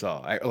stuff we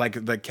saw. I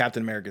like the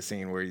Captain America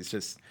scene where he's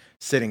just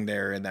sitting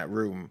there in that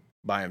room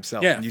by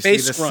himself. Yeah, and you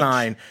face see the scrunch.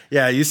 sign.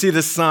 Yeah, you see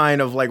the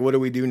sign of, like, what do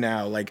we do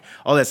now? Like,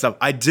 all that stuff.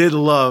 I did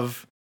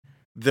love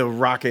the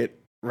Rocket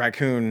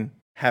Raccoon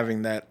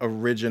having that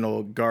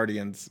original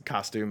Guardians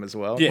costume as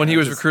well. Yeah. When he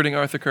was recruiting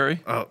Arthur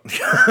Curry. Oh,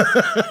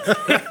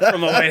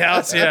 From the White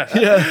House, yeah.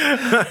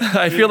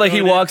 I feel like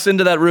he walks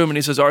into that room and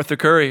he says, Arthur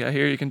Curry, I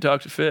hear you can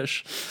talk to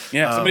fish.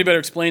 Yeah, somebody better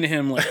explain to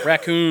him, like,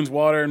 raccoons,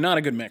 water, not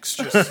a good mix.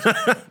 Just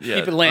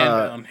keep it land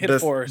down, hit a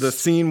forest. the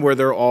scene where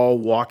they're all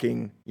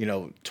walking,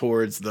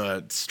 towards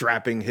the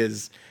strapping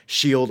his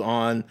shield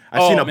on.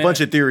 I've seen a man.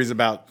 bunch of theories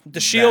about The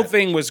shield that.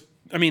 thing was,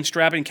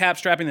 strapping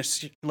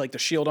the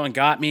shield on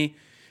got me.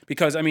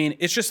 Because,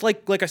 it's just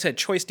like I said,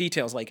 choice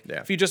details. Like,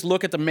 Yeah. if you just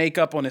look at the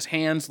makeup on his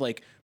hands,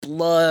 like,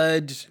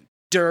 blood,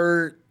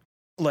 dirt,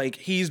 like,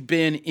 he's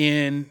been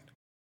in,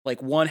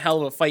 like, one hell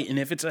of a fight. And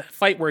if it's a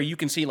fight where you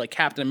can see, like,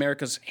 Captain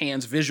America's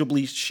hands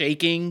visibly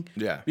shaking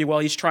while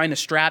he's trying to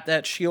strap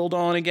that shield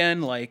on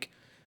again, like,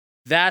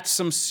 that's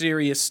some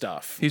serious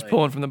stuff. He's Like,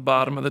 pulling from the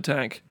bottom of the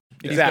tank.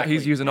 Exactly.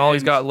 He's using all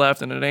he's got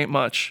left, and it ain't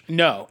much.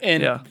 No,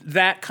 and Yeah.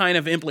 that kind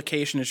of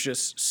implication is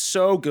just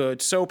so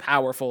good, so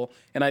powerful,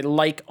 and I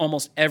like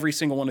almost every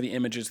single one of the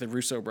images the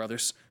Russo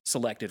brothers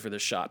selected for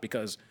this shot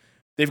because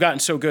they've gotten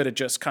so good at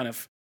just kind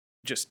of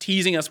just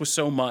teasing us with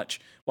so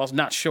much while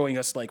not showing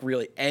us like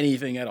really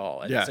anything at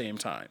all at the same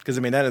time. Because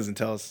that doesn't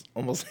tell us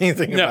almost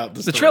anything No. about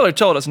the The story. trailer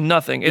told us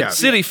nothing. Yeah.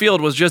 City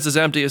Field was just as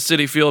empty as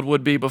City Field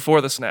would be before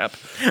the snap.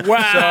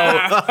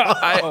 Wow.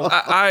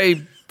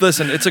 I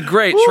listen. It's a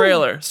great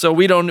trailer. So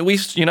is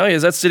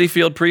that City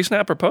Field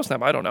pre-snap or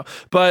post-snap? I don't know.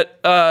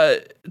 But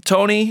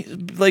Tony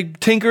like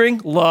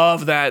tinkering,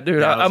 love that dude.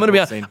 Yeah, that was I'm gonna a be cool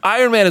honest. scene.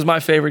 Iron Man is my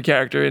favorite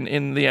character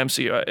in the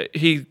MCU.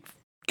 He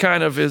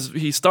kind of is.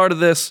 He started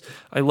this.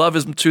 I love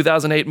his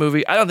 2008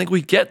 movie. I don't think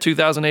we get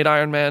 2008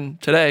 Iron Man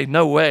today.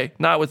 No way.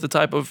 Not with the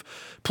type of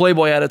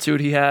playboy attitude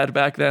he had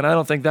back then. I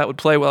don't think that would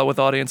play well with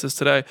audiences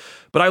today.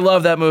 But I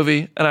love that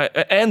movie,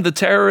 and the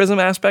terrorism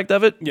aspect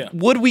of it. Yeah.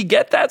 Would we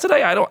get that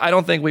today? I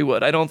don't think we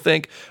would. I don't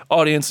think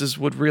audiences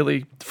would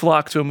really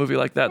flock to a movie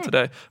like that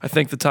today. I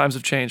think the times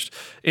have changed,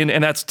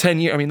 and that's 10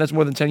 years. I mean, that's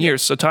more than 10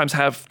 years. So times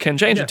can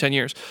change in 10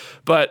 years.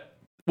 But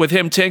with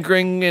him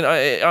tinkering on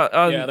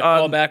the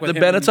callback with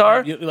the him,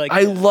 Benatar, like-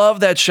 I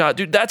love that shot,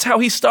 dude. That's how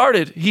he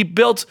started. He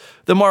built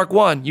the Mark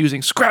I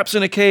using scraps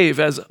in a cave,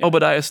 as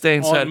Obadiah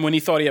Stane said. When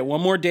he thought he had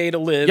one more day to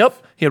live. Yep.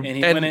 And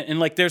he went in, and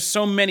like there's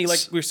so many, like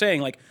we were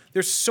saying, like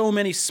there's so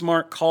many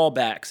smart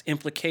callbacks,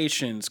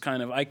 implications,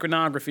 kind of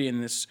iconography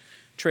in this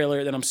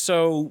trailer that I'm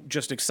so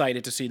just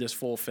excited to see this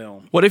full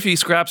film. What if he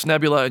scraps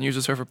Nebula and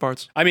uses her for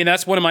parts? I mean,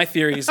 that's one of my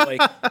theories,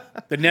 like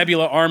the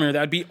Nebula armor.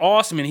 That would be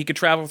awesome, and he could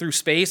travel through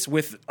space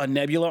with a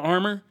Nebula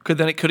armor. Could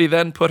he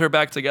then put her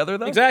back together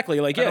though? Exactly.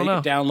 Like, yeah, don't you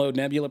know. could download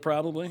Nebula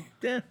probably.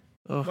 Yeah.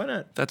 Why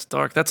not? That's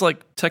dark. That's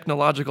like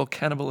technological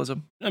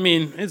cannibalism. I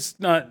mean, it's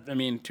not,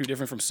 too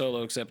different from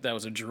Solo, except that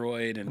was a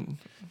droid. And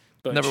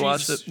but Never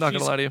watched it. Not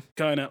gonna lie to you.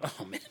 Kind of,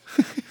 oh man.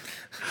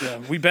 Yeah,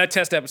 we bet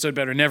test episode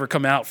better never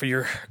come out for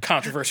your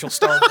controversial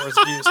Star Wars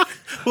views.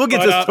 We'll get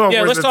But, to Star Wars.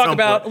 yeah, let's at talk some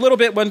about point. a little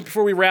bit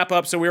before we wrap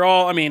up. So we're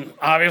all,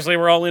 obviously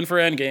we're all in for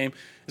Endgame.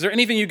 Is there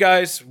anything you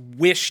guys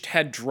wished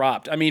had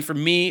dropped? I mean, for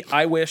me,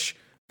 I wish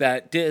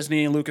that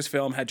Disney and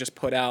Lucasfilm had just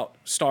put out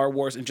Star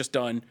Wars and just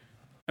done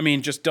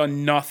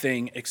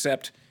nothing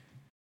except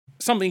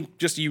something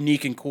just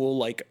unique and cool,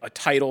 like a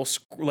title,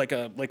 like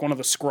one of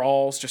the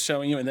scrawls just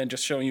showing you, and then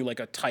just showing you like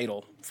a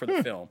title for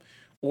the film,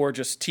 or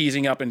just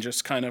teasing up and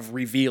just kind of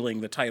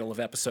revealing the title of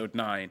Episode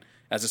 9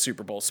 as a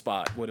Super Bowl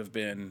spot would have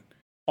been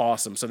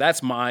awesome. So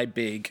that's my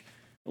big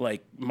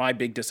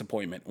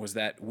disappointment was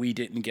that we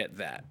didn't get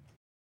that.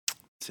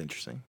 It's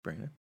interesting,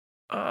 Brandon.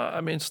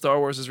 Star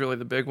Wars is really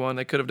the big one.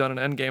 They could have done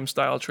an Endgame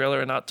style trailer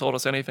and not told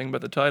us anything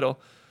but the title,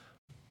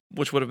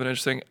 which would have been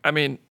interesting. I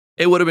mean,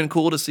 it would have been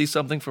cool to see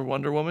something for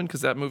Wonder Woman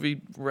because that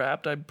movie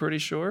wrapped, I'm pretty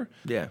sure.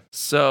 Yeah.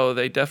 So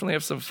they definitely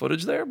have some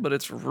footage there, but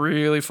it's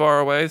really far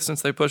away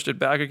since they pushed it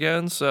back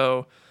again.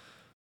 So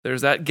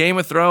there's that. Game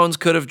of Thrones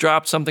could have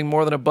dropped something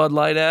more than a Bud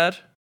Light ad.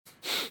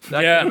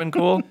 That Yeah. could have been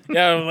cool.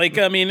 Yeah,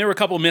 there were a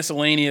couple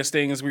miscellaneous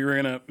things we were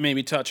gonna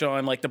maybe touch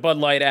on, like the Bud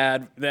Light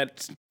ad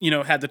that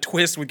had the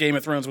twist with Game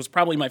of Thrones was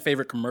probably my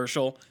favorite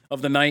commercial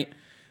of the night.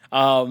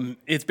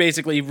 It's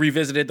basically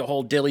revisited the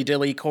whole Dilly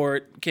Dilly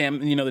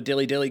the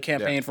Dilly Dilly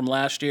campaign from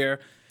last year,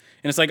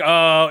 and it's like,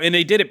 oh, and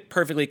they did it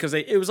perfectly because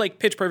it was like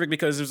pitch perfect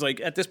because it was like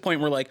at this point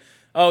we're like,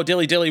 oh,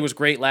 Dilly Dilly was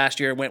great last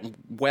year, it went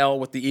well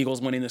with the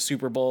Eagles winning the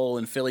Super Bowl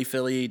and Philly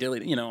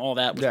Dilly, all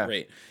that was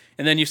great.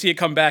 And then you see it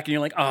come back, and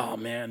you're like, "Oh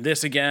man,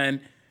 this again!"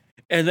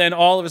 And then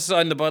all of a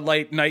sudden, the Bud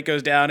Light night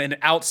goes down, and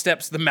out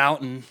steps the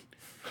Mountain,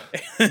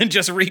 and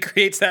just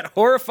recreates that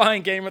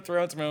horrifying Game of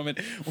Thrones moment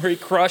where he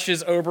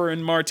crushes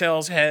Oberyn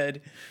Martell's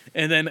head,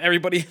 and then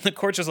everybody in the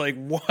court's just like,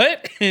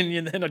 "What?"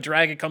 And then a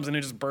dragon comes in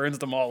and just burns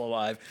them all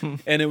alive.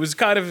 And it was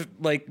kind of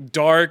like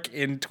dark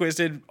and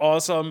twisted,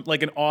 awesome,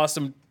 like an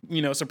awesome,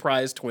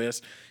 surprise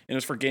twist. And it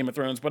was for Game of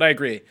Thrones, but I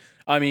agree.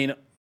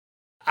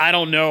 I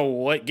don't know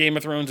what Game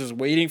of Thrones is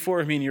waiting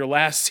for. Your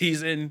last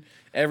season,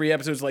 every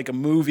episode's like a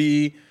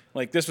movie.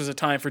 Like, this was a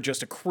time for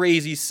just a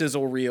crazy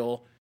sizzle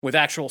reel with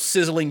actual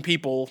sizzling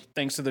people,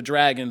 thanks to the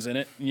dragons in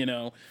it,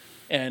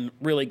 and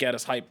really get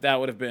us hyped. That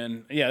would have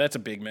been, that's a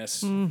big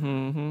miss.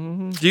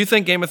 Do you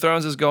think Game of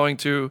Thrones is going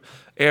to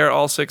air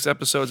all 6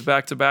 episodes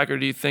back to back, or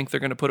do you think they're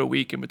going to put a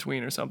week in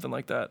between or something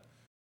like that?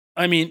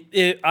 I mean,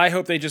 I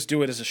hope they just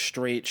do it as a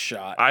straight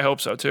shot, I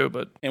hope so too,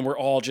 but and we're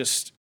all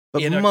just.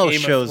 But in a most Game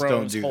of shows don't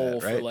Thrones do hole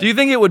that, for, right? like, do you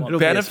think it would It'll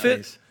be a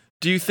benefit? space.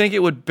 Do you think it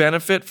would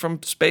benefit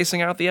from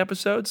spacing out the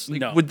episodes?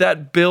 Like, No. Would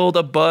that build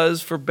a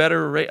buzz for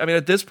better rate? I mean,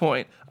 at this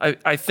point,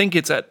 I think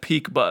it's at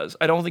peak buzz.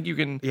 I don't think you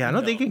can Yeah, I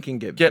don't think it can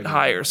get get bigger.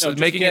 higher. So just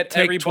making get it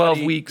take 12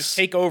 everybody- weeks.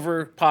 take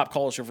over pop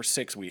culture for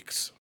 6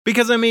 weeks.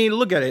 Because I mean,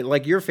 look at it.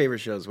 Like your favorite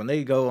shows, when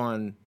they go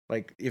on,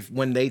 like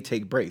when they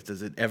take breaks,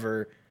 does it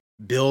ever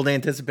build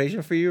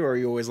anticipation for you, or are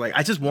you always like,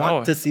 I just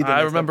want to see the I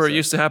next remember it episode?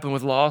 used to happen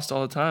with Lost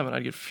all the time, and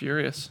I'd get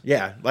furious.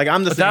 Yeah, like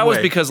I'm the But same that was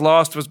way. because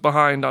Lost was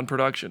behind on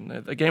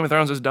production. The Game of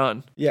Thrones is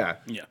done. Yeah,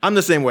 Yeah. I'm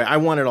the same way. I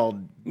want it all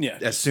Yeah,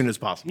 as soon as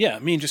possible. Yeah, I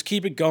mean, just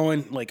keep it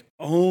going. Like,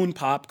 own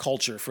pop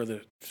culture for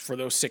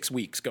those 6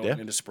 weeks going Yeah.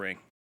 into spring.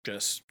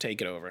 Just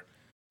take it over,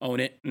 own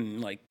it, and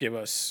like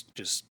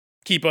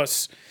keep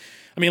us.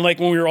 I mean, like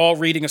when we were all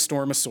reading A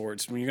Storm of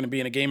Swords, when you're going to be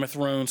in a Game of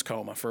Thrones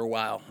coma for a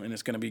while, and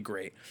it's going to be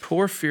great.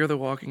 Poor Fear the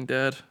Walking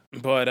Dead.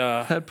 But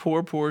That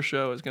poor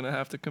show is going to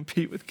have to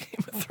compete with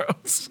Game of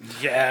Thrones.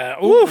 yeah,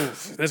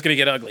 oof, that's going to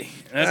get ugly.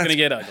 That's going to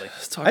get ugly.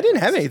 I didn't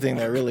have anything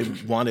that I really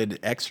wanted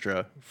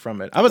extra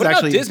from it. I was What about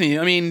actually Disney?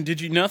 I mean,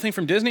 did you nothing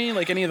from Disney?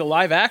 Like any of the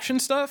live action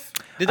stuff?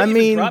 Did they I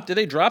mean- did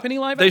they drop any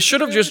live? They action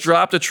should have just trailers?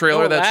 dropped a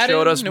trailer No that Aladdin,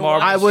 showed us no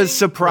Marvel. I was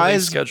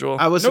surprised. schedule.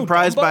 I was No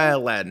surprised Dumbo? by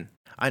Aladdin.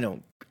 I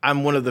know.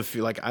 I'm one of the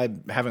few. Like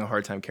I'm having a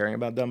hard time caring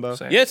about Dumbo.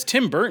 Same. Yeah, it's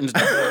Tim Burton's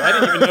Dumbo. I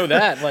didn't even know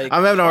that. Like,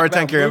 I'm having a hard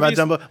time caring about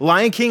movies. Dumbo.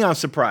 Lion King, I'm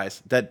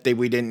surprised that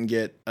we didn't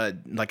get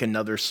like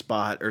another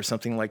spot or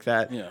something like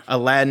that. Yeah.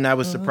 Aladdin, I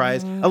was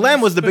surprised.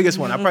 Aladdin was the biggest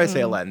one. I'd probably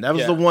say Aladdin. That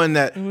was Yeah. the one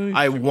that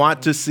I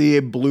want to see.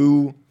 A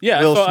blue Yeah,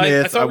 Will I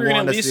Smith. thought we were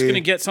want at to least see. going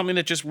to get something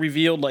that just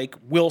revealed like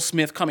Will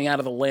Smith coming out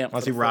of the lamp.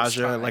 I for see the first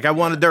Raja. time. Like I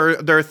wanted.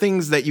 There are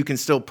things that you can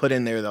still put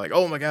in there that like,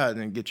 oh my god,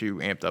 and get you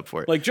amped up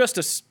for it. like just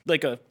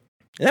a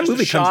And that just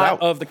movie a comes shot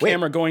out of the quick.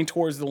 camera going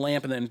towards the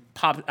lamp, and then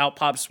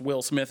pops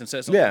Will Smith and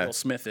says something Yeah. Will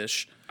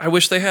Smith-ish. I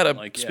wish they had a.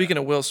 Like, yeah. Speaking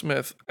of Will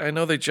Smith, I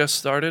know they just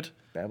started,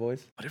 Bad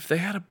Boys. but if they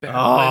had a Bad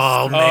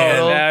Oh, Boys man.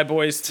 Oh, Bad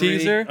Boys 3.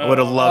 teaser. I would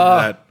have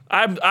loved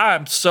that.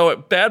 I'm so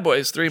Bad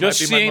Boys 3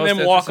 Just might be my seeing most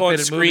them walk on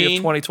anticipated movie of screen.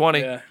 2020.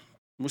 Yeah.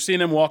 We're seeing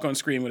them walk on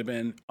screen would have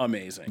been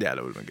amazing. Yeah,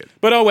 that would have been good.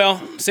 But oh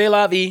well, c'est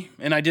la vie.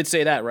 And I did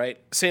say that, right?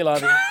 C'est la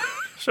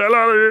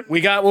vie.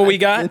 We got what we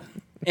got,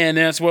 and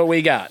that's what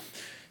we got.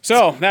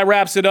 So that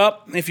wraps it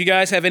up. If you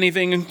guys have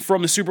anything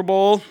from the Super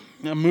Bowl,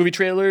 movie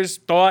trailers,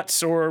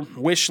 thoughts, or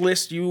wish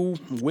list you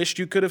wished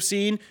you could have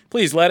seen,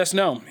 please let us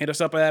know. Hit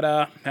us up at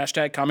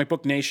hashtag Comic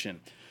Book Nation.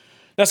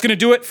 That's going to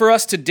do it for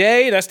us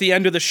today. That's the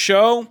end of the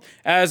show.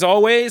 As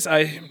always,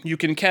 you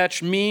can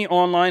catch me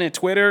online at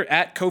Twitter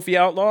at Kofi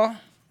Outlaw.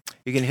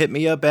 You can hit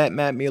me up at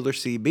Matt Mueller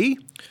CB.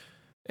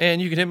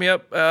 And you can hit me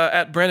up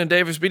at Brandon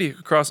Davis BD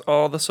across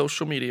all the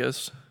social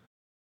medias.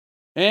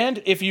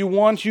 And if you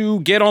want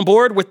to get on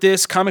board with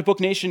this Comic Book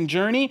Nation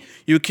journey,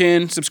 you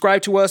can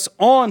subscribe to us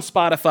on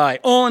Spotify,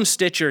 on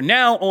Stitcher,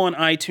 now on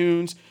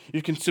iTunes.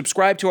 You can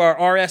subscribe to our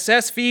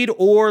RSS feed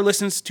or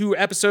listen to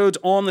episodes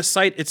on the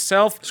site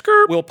itself.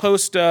 We'll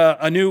post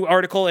a new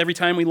article every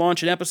time we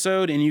launch an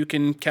episode, and you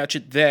can catch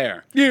it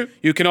there. Yeah.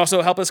 You can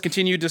also help us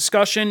continue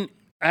discussion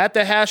at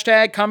the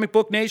hashtag Comic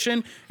Book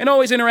Nation, and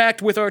always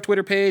interact with our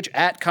Twitter page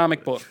at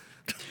Comic Book.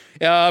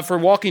 For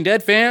Walking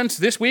Dead fans,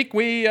 this week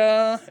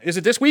is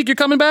it this week you're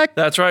coming back?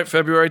 That's right,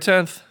 February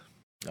 10th.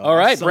 All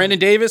right, Brandon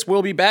Davis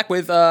will be back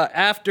with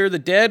After the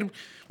Dead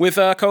with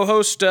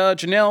co-host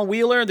Janelle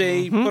Wheeler.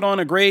 They put on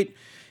a great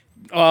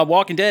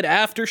Walking Dead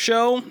after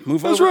show.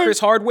 Move over right. Chris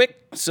Hardwick.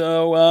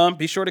 So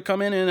be sure to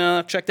come in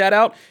and check that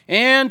out.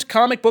 And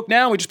Comic Book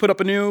Now, we just put up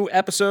a new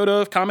episode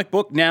of Comic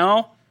Book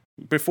Now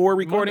before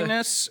recording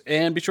this.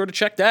 And be sure to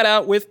check that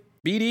out with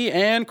BD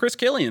and Chris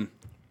Killian.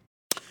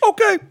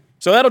 Okay.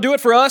 So that'll do it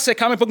for us at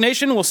Comic Book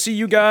Nation. We'll see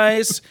you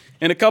guys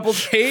in a couple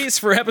days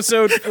for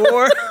episode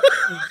 4.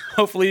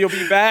 Hopefully you'll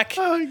be back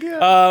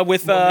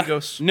with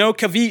Amigos. No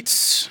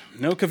Kavitz.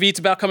 No Kavitz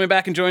about coming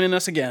back and joining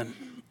us again.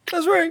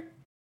 That's right.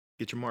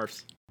 Get your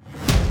Marfs.